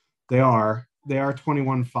 they are. They are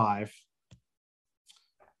 21-5.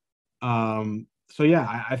 So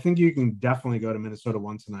yeah, I think you can definitely go to Minnesota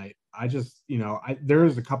 1 tonight. I just,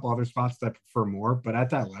 there's a couple other spots that I prefer more, but at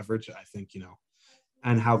that leverage, I think,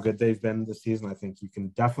 and how good they've been this season, I think you can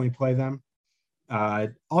definitely play them. I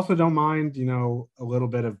also don't mind, a little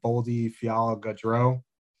bit of Boldy, Fiala, Gaudreau.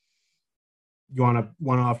 You want to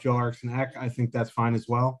one-off Joe Eriksson Ek, I think that's fine as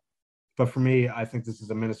well. But for me, I think this is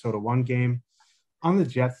a Minnesota 1 game. On the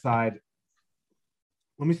Jets side,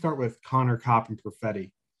 let me start with Connor, Kopp, and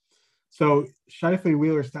Perfetti. So Scheifele,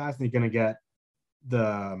 Wheeler, Stastny going to get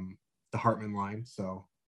the Hartman line. So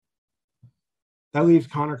that leaves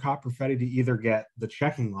Connor, Kopp, Perfetti to either get the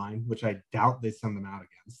checking line, which I doubt they send them out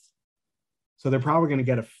against. So they're probably going to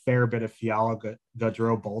get a fair bit of Fiala,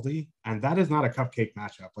 Gaudreau, Boldy, and that is not a cupcake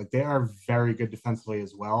matchup. Like, they are very good defensively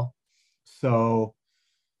as well. So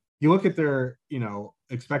you look at their,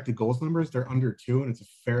 expected goals numbers, they're under 2, and it's a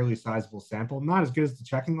fairly sizable sample. Not as good as the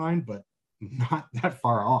checking line, but not that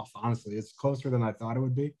far off, honestly. It's closer than I thought it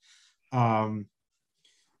would be.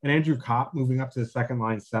 And Andrew Kopp moving up to the second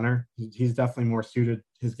line center, he's definitely more suited.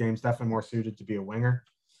 His game's definitely more suited to be a winger.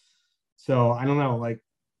 So I don't know, like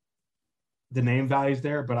the name value's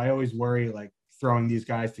there, but I always worry like throwing these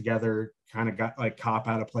guys together kind of got like Kopp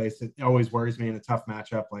out of place. It always worries me in a tough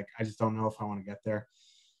matchup. Like I just don't know if I want to get there.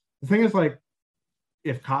 The thing is, like,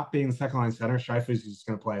 if Kopp being the second line center, Scheifele's just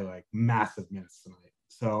going to play like massive minutes tonight.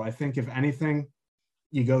 So I think if anything,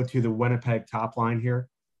 you go to the Winnipeg top line here.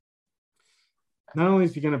 Not only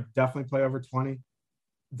is he going to definitely play over 20,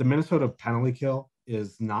 the Minnesota penalty kill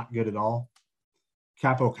is not good at all.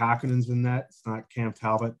 Capo Kakinen's in net. It's not Cam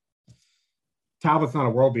Talbot. Talbot's not a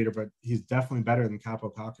world beater, but he's definitely better than Capo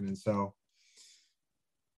Kakinen. So,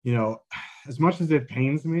 you know, as much as it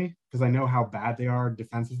pains me, because I know how bad they are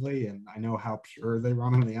defensively and I know how pure they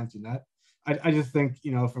run on the empty net, I just think,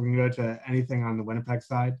 you know, if we're going to go to anything on the Winnipeg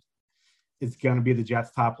side, it's going to be the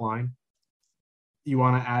Jets top line. You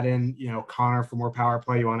want to add in, you know, Connor for more power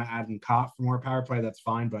play. You want to add in Kopp for more power play. That's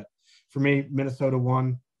fine. But for me, Minnesota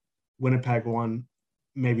 1, Winnipeg 1,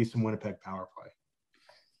 maybe some Winnipeg power play.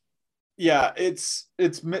 Yeah, it's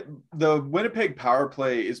the Winnipeg power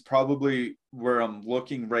play is probably where I'm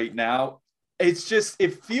looking right now. It's just,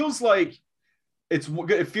 it feels like it's going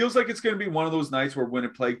to be one of those nights where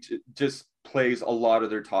Winnipeg just plays a lot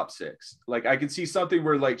of their top six. Like I could see something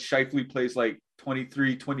where like Scheifele plays like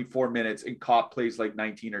 23, 24 minutes and Kopp plays like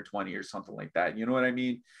 19 or 20 or something like that. You know what I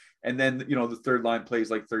mean? And then, you know, the third line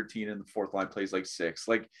plays like 13 and the fourth line plays like 6.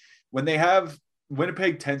 Like when they have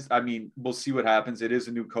Winnipeg tends, I mean, we'll see what happens. It is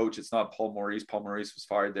a new coach. It's not Paul Maurice. Paul Maurice was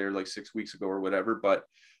fired there like 6 weeks ago or whatever. But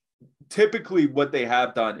typically what they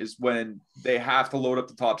have done is when they have to load up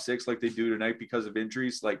the top 6 like they do tonight because of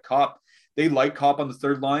injuries, like Kopp, they like Kopp on the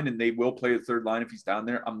third line and they will play the third line if he's down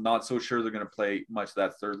there. I'm not so sure they're going to play much of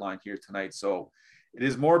that third line here tonight. So it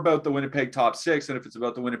is more about the Winnipeg top 6. And if it's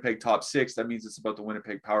about the Winnipeg top 6, that means it's about the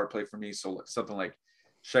Winnipeg power play for me. So something like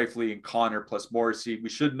Scheifele and Connor plus Morrissey. We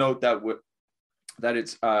should note that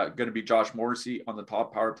it's going to be Josh Morrissey on the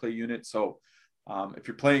top power play unit. So if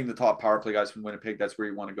you're playing the top power play guys from Winnipeg, that's where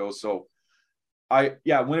you want to go. So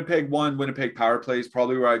Winnipeg 1, Winnipeg power play is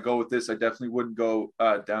probably where I go with this. I definitely wouldn't go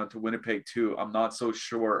down to Winnipeg 2. I'm not so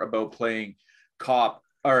sure about playing Connor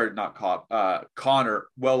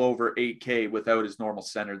well over 8K without his normal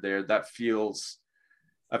center there. That feels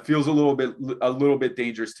a little bit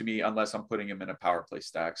dangerous to me unless I'm putting him in a power play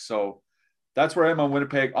stack. So that's where I am on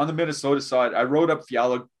Winnipeg. On the Minnesota side, I wrote up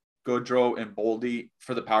Fiala, Gaudreau, and Boldy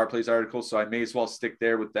for the power plays article, so I may as well stick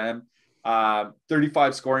there with them.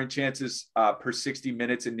 35 scoring chances per 60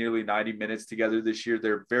 minutes and nearly 90 minutes together this year.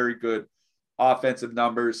 They're very good offensive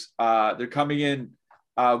numbers. They're coming in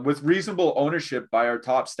with reasonable ownership by our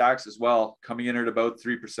top stacks as well, coming in at about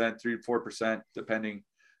 3%, 3 to 4%, depending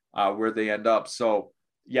where they end up. So,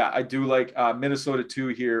 yeah, I do like Minnesota 2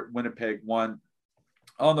 here, Winnipeg 1.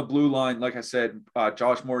 On the blue line, like I said,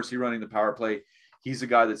 Josh Morrissey running the power play. He's a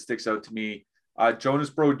guy that sticks out to me.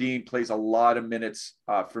 Jonas Brodin plays a lot of minutes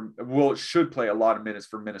should play a lot of minutes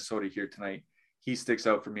for Minnesota here tonight. He sticks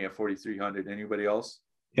out for me at 4,300. Anybody else?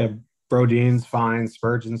 Yeah, Brodin's fine.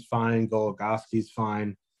 Spurgeon's fine. Goligoski's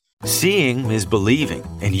fine. Seeing is believing,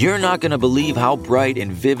 and you're not going to believe how bright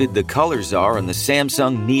and vivid the colors are on the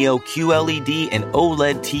Samsung Neo QLED and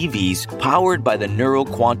OLED TVs powered by the Neural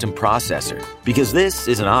Quantum Processor. Because this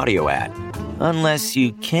is an audio ad. Unless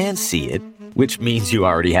you can see it, which means you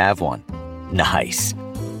already have one. Nice.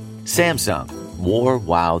 Samsung. More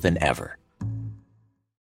wow than ever.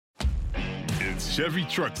 It's Chevy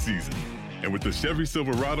truck season. And with the Chevy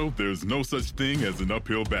Silverado, there's no such thing as an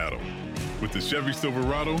uphill battle. With the Chevy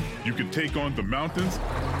Silverado, you can take on the mountains,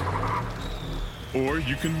 or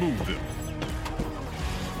you can move them.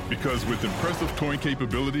 Because with impressive towing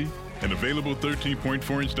capability, an available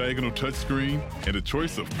 13.4-inch diagonal touchscreen, and a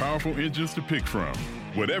choice of powerful engines to pick from,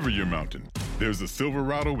 whatever your mountain, there's a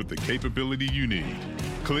Silverado with the capability you need.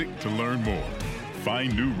 Click to learn more.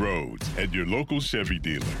 Find new roads at your local Chevy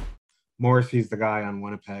dealer. Morrissey's the guy on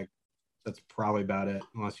Winnipeg. That's probably about it,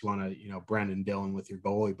 unless you want to, Brandon Dillon with your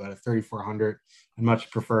goalie. But at 3,400, I'd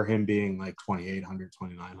much prefer him being like 2,800,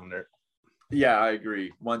 2,900. Yeah, I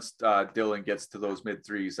agree. Once Dillon gets to those mid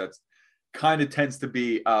threes, that's kind of tends to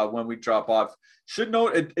be when we drop off. Should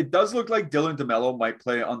note, it does look like Dylan DeMello might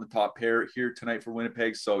play on the top pair here tonight for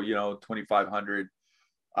Winnipeg. So, 2,500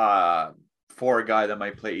 for a guy that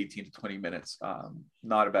might play 18 to 20 minutes.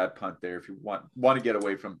 Not a bad punt there if you want to get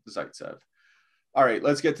away from Zaitsev. All right,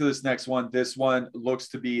 let's get to this next one. This one looks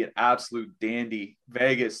to be an absolute dandy.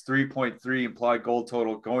 Vegas, 3.3 implied goal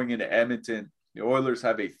total going into Edmonton. The Oilers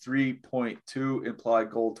have a 3.2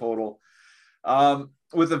 implied goal total.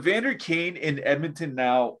 With Evander Kane in Edmonton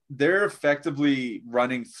now, they're effectively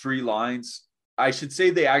running three lines. I should say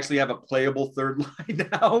they actually have a playable third line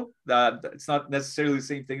now. It's not necessarily the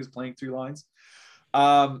same thing as playing three lines.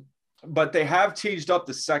 But they have changed up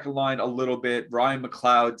the second line a little bit. Ryan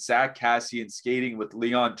McLeod, Zach Kassian skating with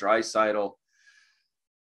Leon Draisaitl.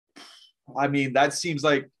 I mean, that seems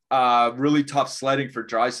like really tough sledding for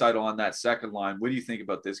Draisaitl on that second line. What do you think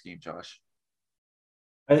about this game, Josh?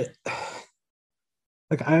 I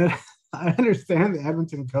understand the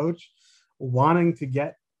Edmonton coach wanting to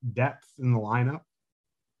get depth in the lineup,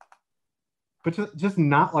 but just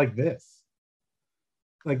not like this.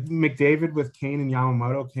 Like McDavid with Kane and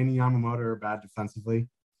Yamamoto. Kane and Yamamoto are bad defensively.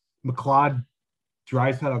 McLeod,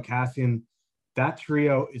 Draisaitl, Kassian, that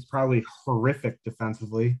trio is probably horrific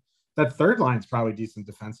defensively. That third line is probably decent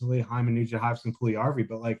defensively. Hyman, Nugent Hopkins, Puljujarvi.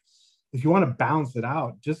 But like, if you want to balance it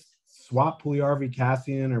out, just swap Puljujarvi,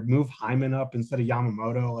 Kassian, or move Hyman up instead of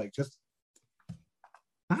Yamamoto. Like, just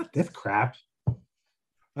not this crap.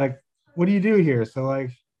 Like, what do you do here? So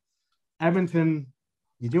like, Edmonton,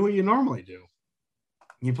 you do what you normally do.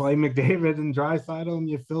 You play McDavid and Draisaitl, and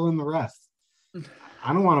you fill in the rest.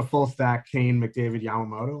 I don't want a full stack Kane, McDavid,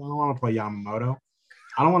 Yamamoto. I don't want to play Yamamoto.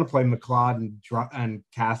 I don't want to play McLeod and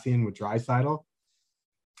Kassian with Draisaitl.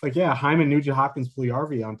 Like, yeah, Hyman, Nugent Hopkins,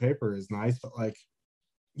 Puljujarvi on paper is nice, but like,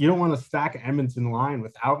 you don't want to stack Edmonton line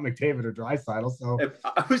without McDavid or Draisaitl. So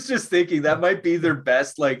I was just thinking that might be their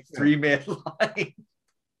best like three-man line.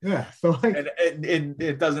 Yeah, so like, and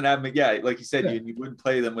it doesn't have like you said, you wouldn't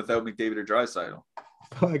play them without McDavid or Draisaitl.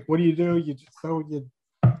 So like, what do? You do what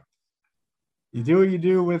you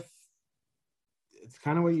do with. It's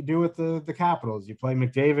kind of what you do with the Capitals. You play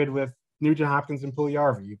McDavid with Nugent Hopkins and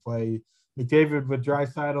Puljujarvi. You play McDavid with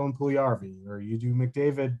Draisaitl and Puljujarvi, or you do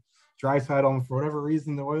McDavid, Draisaitl, and for whatever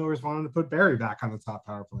reason, the Oilers wanted to put Barrie back on the top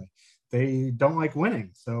power play. They don't like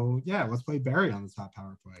winning, so yeah, let's play Barrie on the top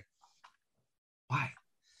power play. Why?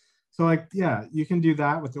 So like, yeah, you can do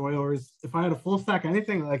that with the Oilers. If I had a full stack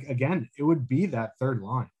anything, like, again, it would be that third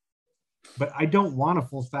line. But I don't want a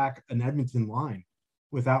full stack an Edmonton line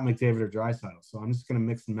without McDavid or Draisaitl. So I'm just going to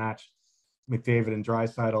mix and match McDavid and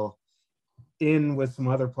Draisaitl in with some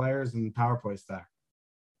other players and power play stack.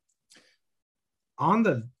 On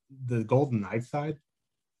the Golden Knights side,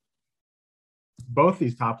 both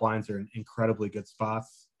these top lines are in incredibly good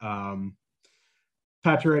spots.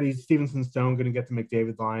 Pacioretty, Stevenson, Stone going to get the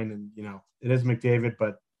McDavid line, and it is McDavid,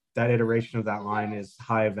 but that iteration of that line is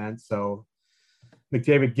high event. So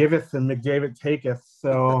McDavid giveth and McDavid taketh.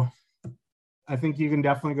 So I think you can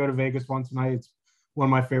definitely go to Vegas 1 tonight. It's one of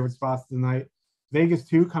my favorite spots tonight. Vegas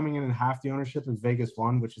 2 coming in at half the ownership of Vegas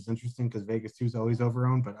 1, which is interesting because Vegas 2 is always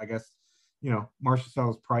over-owned, but I guess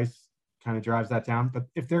Marchessault's price kind of drives that down. But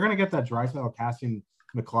if they're going to get that Draisaitl, Kassian,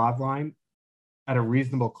 McLeod line at a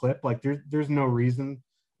reasonable clip, like there's no reason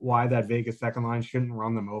why that Vegas second line shouldn't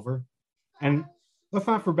run them over. And let's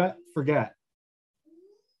not forget,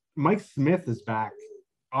 Mike Smith is back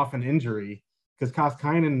off an injury because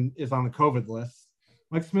Koskinen is on the COVID list.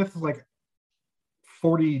 Mike Smith is like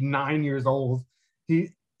 49 years old. He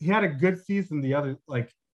had a good season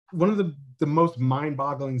one of the most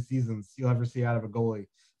mind-boggling seasons you'll ever see out of a goalie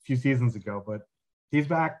a few seasons ago. But he's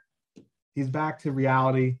back. He's back to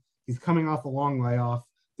reality. He's coming off a long layoff.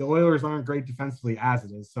 The Oilers aren't great defensively as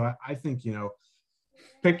it is. So I think,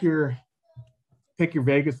 pick your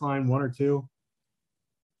Vegas line 1 or 2.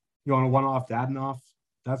 You want to one-off Dadonov,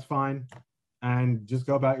 that's fine. And just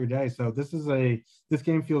go about your day. So this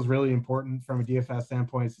game feels really important from a DFS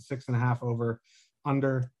standpoint. It's a 6.5 over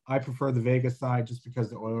under. I prefer the Vegas side just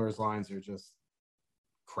because the Oilers lines are just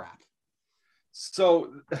crap.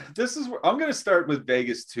 So this is where I'm going to start with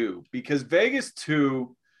Vegas 2, because Vegas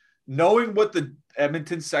 2, knowing what the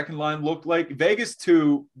Edmonton second line looked like, Vegas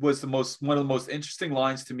 2 was one of the most interesting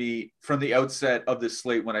lines to me from the outset of this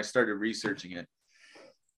slate when I started researching it.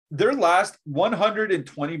 Their last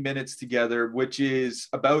 120 minutes together, which is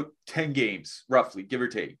about 10 games, roughly, give or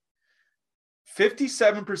take.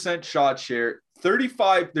 57% shot share, they're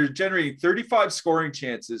generating 35 scoring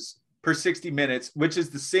chances per 60 minutes, which is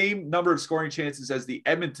the same number of scoring chances as the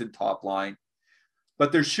Edmonton top line,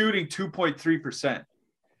 but they're shooting 2.3%.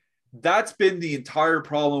 That's been the entire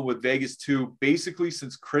problem with Vegas 2, basically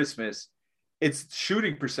since Christmas. It's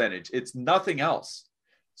shooting percentage. It's nothing else.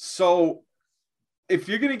 So if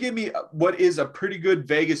you're going to give me what is a pretty good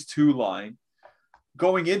Vegas 2 line,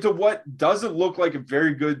 going into what doesn't look like a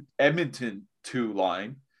very good Edmonton 2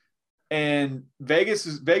 line, and Vegas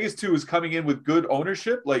 2 is coming in with good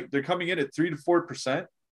ownership, like they're coming in at 3 to 4%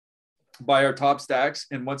 by our top stacks,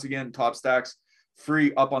 and once again, top stacks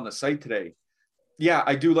free up on the site today. Yeah,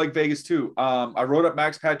 I do like Vegas too. I wrote up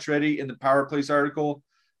Max Pacioretty in the Power Plays article.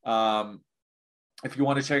 If you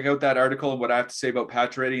want to check out that article and what I have to say about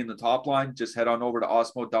Pacioretty in the top line, just head on over to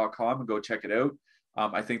osmo.com and go check it out.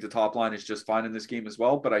 I think the top line is just fine in this game as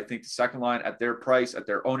well, but I think the second line at their price, at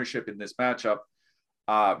their ownership in this matchup,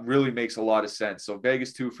 really makes a lot of sense. So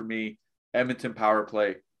Vegas 2 for me, Edmonton Power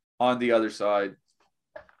Play on the other side.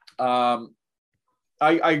 I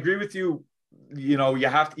agree with you. You know,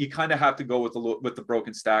 you kind of have to go with the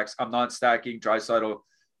broken stacks. I'm not stacking Draisaitl,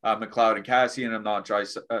 McLeod, and Cassian. I'm not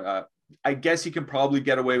I guess you can probably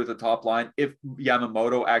get away with the top line if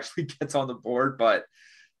Yamamoto actually gets on the board, but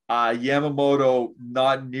Yamamoto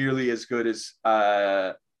not nearly as good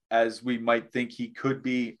as we might think he could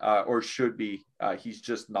be or should be. He's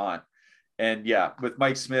just not. And yeah, with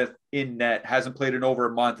Mike Smith in net, hasn't played in over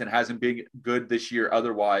a month and hasn't been good this year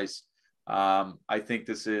otherwise. I think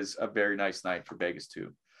this is a very nice night for Vegas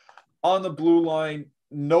 2. On the blue line,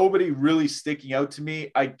 nobody really sticking out to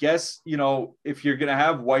me. I guess, you know, if you're going to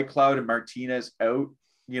have Whitecloud and Martinez out,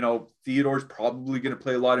 you know, Theodore's probably going to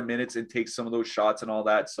play a lot of minutes and take some of those shots and all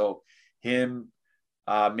that. So him,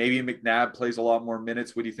 maybe McNabb plays a lot more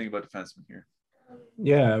minutes. What do you think about defensemen here?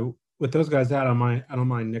 Yeah, with those guys out, I don't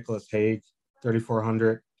mind Nicholas Hague,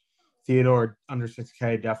 3,400. Theodore under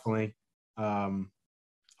 6K, definitely. On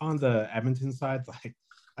the Edmonton side, like,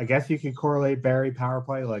 I guess you could correlate Barry power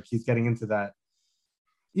play. Like, he's getting into that.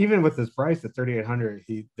 Even with his price at 3,800,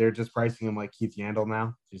 they're just pricing him like Keith Yandel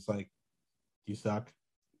now. Just like, you suck.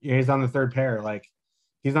 Yeah, he's on the third pair. Like,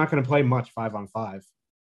 he's not going to play much 5-on-5.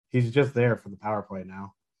 He's just there for the power play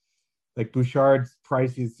now. Like, Bouchard's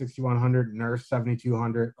price is 6,100, Nurse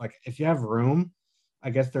 7,200. Like, if you have room, I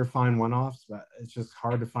guess they're fine one-offs, but it's just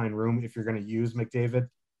hard to find room if you're going to use McDavid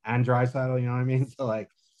and Draisaitl. You know what I mean? So, like,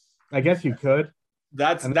 I guess you could.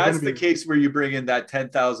 That's the case where you bring in that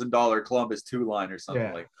 $10,000 Columbus 2 line or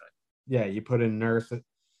something like that. Yeah, you put in Nurse.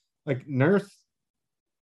 Like, Nurse,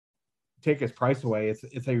 take his price away.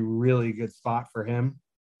 It's a really good spot for him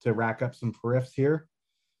to rack up some periffs here.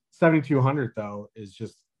 7,200 though is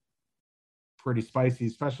just pretty spicy,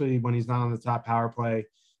 especially when he's not on the top power play.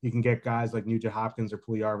 You can get guys like Nugent Hopkins or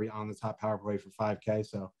Puljujärvi on the top power play for 5K.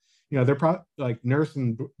 So, you know, they're probably like Nurse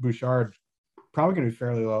and Bouchard probably going to be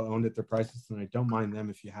fairly low owned at their prices, and I don't mind them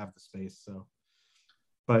if you have the space. So,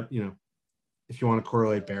 but you know, if you want to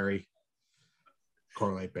correlate Barry.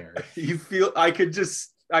 You feel I could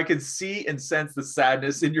see and sense the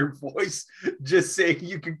sadness in your voice just saying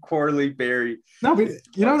you can correlate Barry. No, but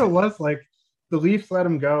you know what it was like? The Leafs let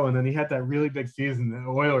him go, and then he had that really big season. The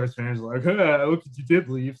Oilers fans were like, look what you did,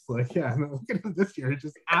 Leafs. Like, yeah, no, look at him this year. It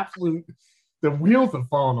just absolutely, the wheels have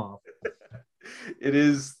fallen off.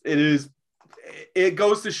 It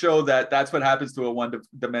goes to show that that's what happens to a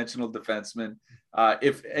one-dimensional defenseman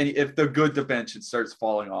if the good dimension starts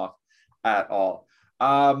falling off at all.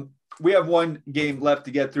 We have one game left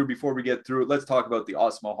to get through before we get through it. Let's talk about the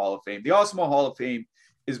Osmo Hall of Fame. The Osmo Hall of Fame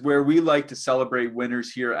is where we like to celebrate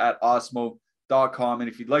winners here at Osmo.com. And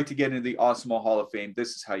if you'd like to get into the Osmo Hall of Fame,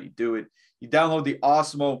 this is how you do it. You download the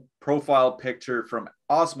Osmo profile picture from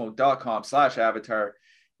Osmo.com/avatar.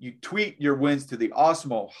 You tweet your wins to the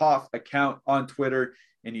Osmo Hoff account on Twitter,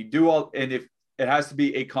 and you do all. And if it has to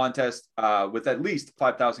be a contest with at least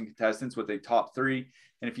 5,000 contestants with a top 3,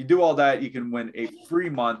 and if you do all that, you can win a free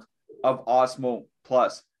month of Osmo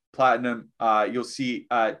Plus Platinum. You'll see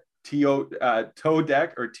TO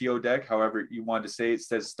deck, however you want to say it. It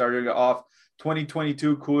says started off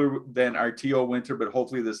 2022 cooler than our TO winter, but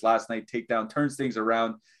hopefully this last night takedown turns things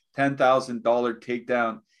around. $10,000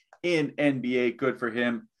 takedown in NBA, good for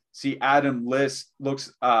him. See, Adam List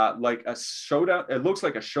looks like a showdown. It looks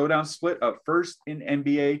like a showdown split of first in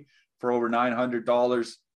NBA for over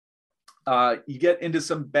 $900. You get into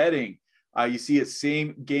some betting. You see a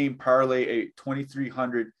same game parlay, a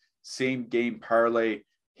 2,300 same game parlay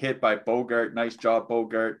hit by Bogart. Nice job,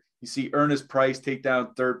 Bogart. You see Ernest Price take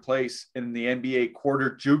down third place in the NBA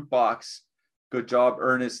quarter jukebox. Good job,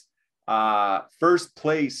 Ernest. First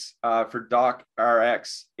place for Doc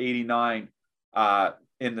RX 89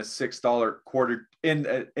 in the $6 quarter in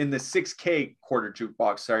the 6K quarter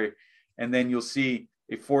jukebox. Sorry, and then you'll see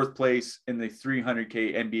a fourth place in the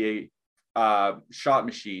 300K NBA shot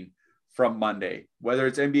machine from Monday. Whether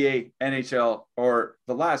it's NBA, NHL, or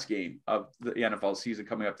the last game of the NFL season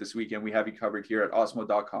coming up this weekend, we have you covered here at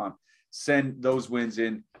Osmo.com. Send those wins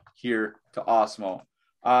in here to Osmo.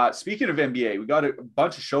 Speaking of NBA, we got a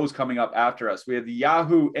bunch of shows coming up after us. We have the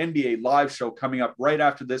Yahoo NBA live show coming up right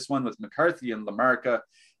after this one with McCarthy and LaMarca,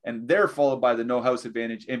 and they're followed by the No House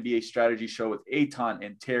Advantage NBA strategy show with Eitan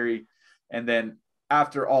and Terry. And then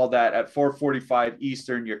after all that, at 4:45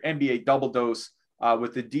 Eastern, your NBA double dose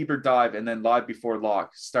with the deeper dive, and then live before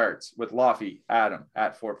lock starts with Laffy Adam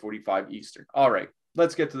at 4:45 Eastern. All right,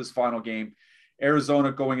 let's get to this final game.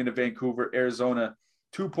 Arizona going into Vancouver. Arizona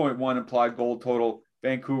 2.1 implied goal total.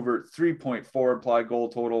 Vancouver 3.4 implied goal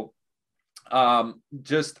total.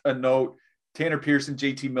 Just a note, Tanner Pearson,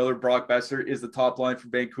 JT Miller, Brock Besser is the top line for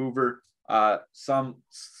Vancouver. Some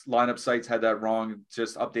lineup sites had that wrong,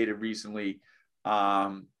 just updated recently.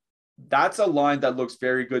 That's a line that looks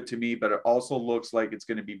very good to me, but it also looks like it's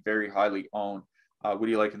going to be very highly owned. What do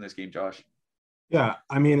you like in this game, Josh? Yeah,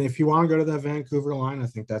 I mean, if you want to go to that Vancouver line, I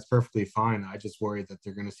think that's perfectly fine. I just worry that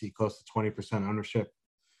they're going to see close to 20% ownership.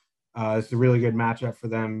 It's a really good matchup for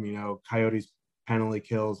them. You know, Coyotes penalty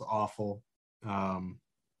kills, awful.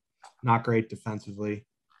 Not great defensively.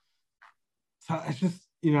 So it's just,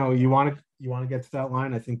 you know, you want to get to that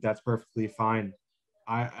line. I think that's perfectly fine.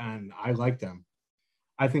 I like them.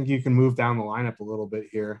 I think you can move down the lineup a little bit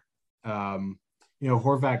here. You know,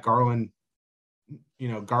 Horvat, Garland. You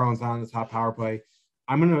know, Garland's on the top power play.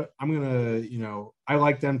 I'm gonna, you know, I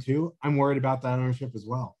like them too. I'm worried about that ownership as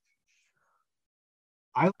well.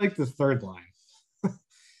 I like this third line.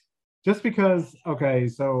 Just because, okay,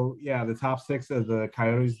 so yeah, the top six of the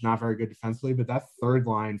Coyotes, not very good defensively, but that third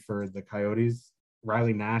line for the Coyotes,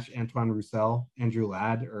 Riley Nash, Antoine Roussel, Andrew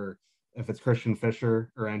Ladd, or if it's Christian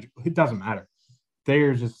Fischer or Andrew, it doesn't matter. They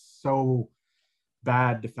are just so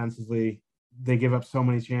bad defensively. They give up so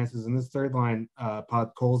many chances. And this third line,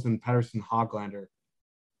 Podkolzin, Pettersson, Hoglander,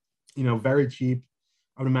 you know, very cheap.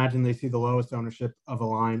 I would imagine they see the lowest ownership of a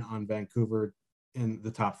line on Vancouver in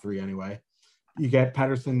the top three anyway. You get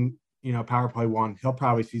Pettersson, you know, power play one. He'll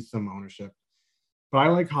probably see some ownership. But I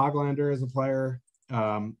like Hoglander as a player.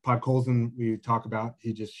 Podkolzin, we talk about,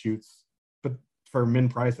 he just shoots. But for min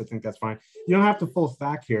price, I think that's fine. You don't have to full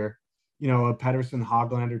stack here. You know, a Pettersson,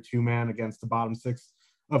 Hoglander, two-man against the bottom six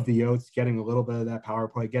of the Yotes, getting a little bit of that power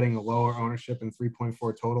play, getting a lower ownership and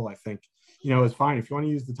 3.4 total, I think, you know, is fine. If you want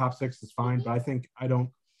to use the top six, it's fine. But I think I'm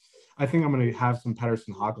going to have some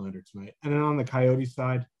Pettersson, Hoglander tonight. And then on the Coyotes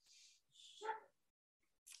side,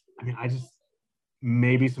 I mean,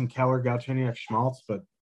 maybe some Keller, Galchenyuk, Schmaltz, but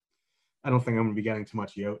I don't think I'm going to be getting too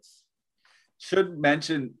much Yotes. Should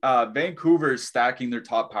mention Vancouver is stacking their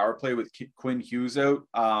top power play with Quinn Hughes out.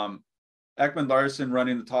 Ekman Larson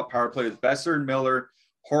running the top power play with Besser and Miller,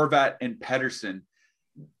 Horvat, and Pettersson.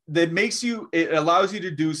 It allows you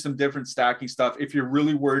to do some different stacking stuff. If you're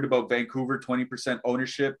really worried about Vancouver 20%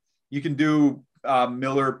 ownership, you can do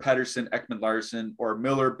Miller, Pettersson, Ekman Larson, or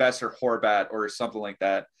Miller, Besser, Horvat, or something like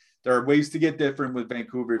that. There are ways to get different with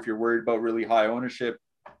Vancouver if you're worried about really high ownership.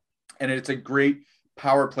 And it's a great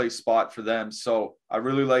power play spot for them. So I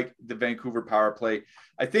really like the Vancouver power play.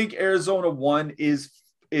 I think Arizona 1 is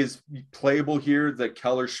playable here. The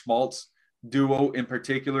Keller-Schmaltz duo in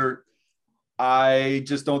particular, I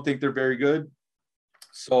just don't think they're very good.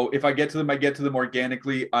 So if I get to them, I get to them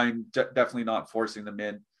organically. I'm definitely not forcing them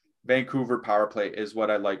in. Vancouver power play is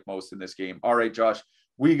what I like most in this game. All right, Josh,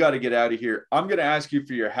 we got to get out of here. I'm going to ask you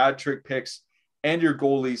for your hat trick picks and your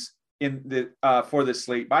goalies in the for this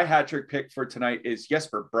slate. My hat trick pick for tonight is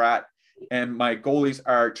Jesper Bratt, and my goalies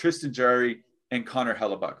are Tristan Jarry and Connor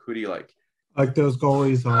Hellebuck. Who do you like? I like those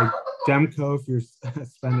goalies. I like Demko if you're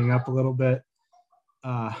spending up a little bit.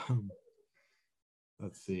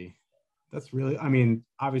 Let's see. That's really, I mean,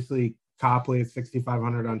 obviously Copley at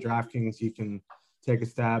 6,500 on DraftKings, you can take a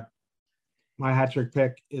stab. My hat trick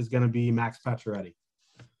pick is going to be Max Pacioretty.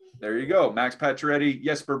 There you go. Max Pacioretty,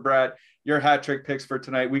 Jesper Bratt, your hat trick picks for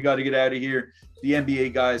tonight. We got to get out of here. The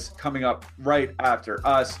NBA guys coming up right after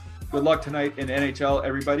us. Good luck tonight in NHL,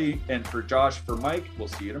 everybody. And for Josh, for Mike, we'll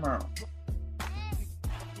see you tomorrow.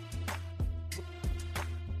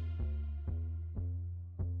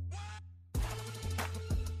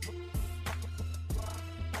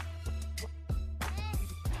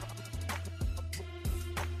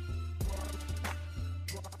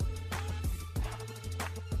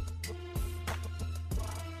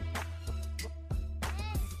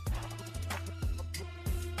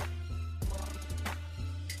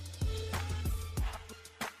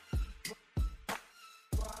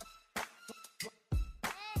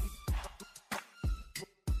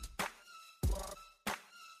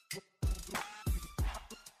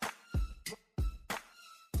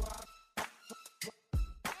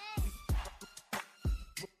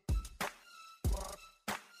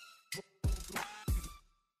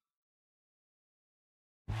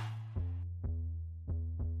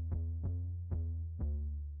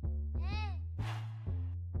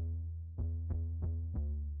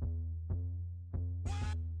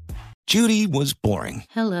 Judy was boring.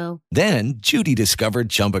 Hello. Then Judy discovered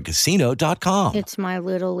ChumbaCasino.com. It's my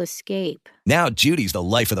little escape. Now Judy's the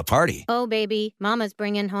life of the party. Oh, baby, mama's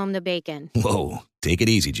bringing home the bacon. Whoa, take it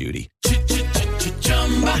easy, Judy.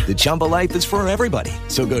 The Chumba life is for everybody.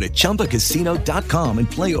 So go to ChumbaCasino.com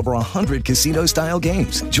and play over 100 casino-style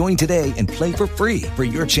games. Join today and play for free for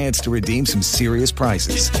your chance to redeem some serious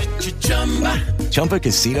prizes.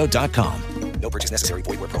 ChumbaCasino.com. No purchase necessary.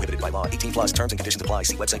 Void where prohibited by law. 18 plus terms and conditions apply.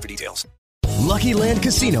 See website for details. Lucky Land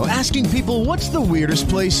Casino, asking people, what's the weirdest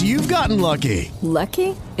place you've gotten lucky?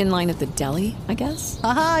 Lucky? In line at the deli, I guess?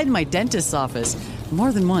 Aha, in my dentist's office.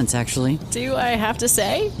 More than once, actually. Do I have to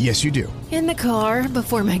say? Yes, you do. In the car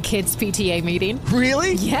before my kids' PTA meeting.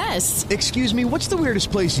 Really? Yes. Excuse me, what's the weirdest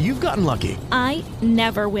place you've gotten lucky? I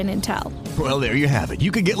never win and tell. Well, there you have it. You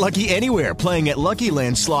can get lucky anywhere, playing at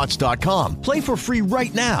LuckyLandSlots.com. Play for free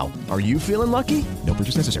right now. Are you feeling lucky? No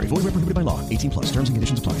purchase necessary. Void where prohibited by law. 18 plus. Terms and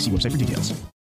conditions apply. See website for details.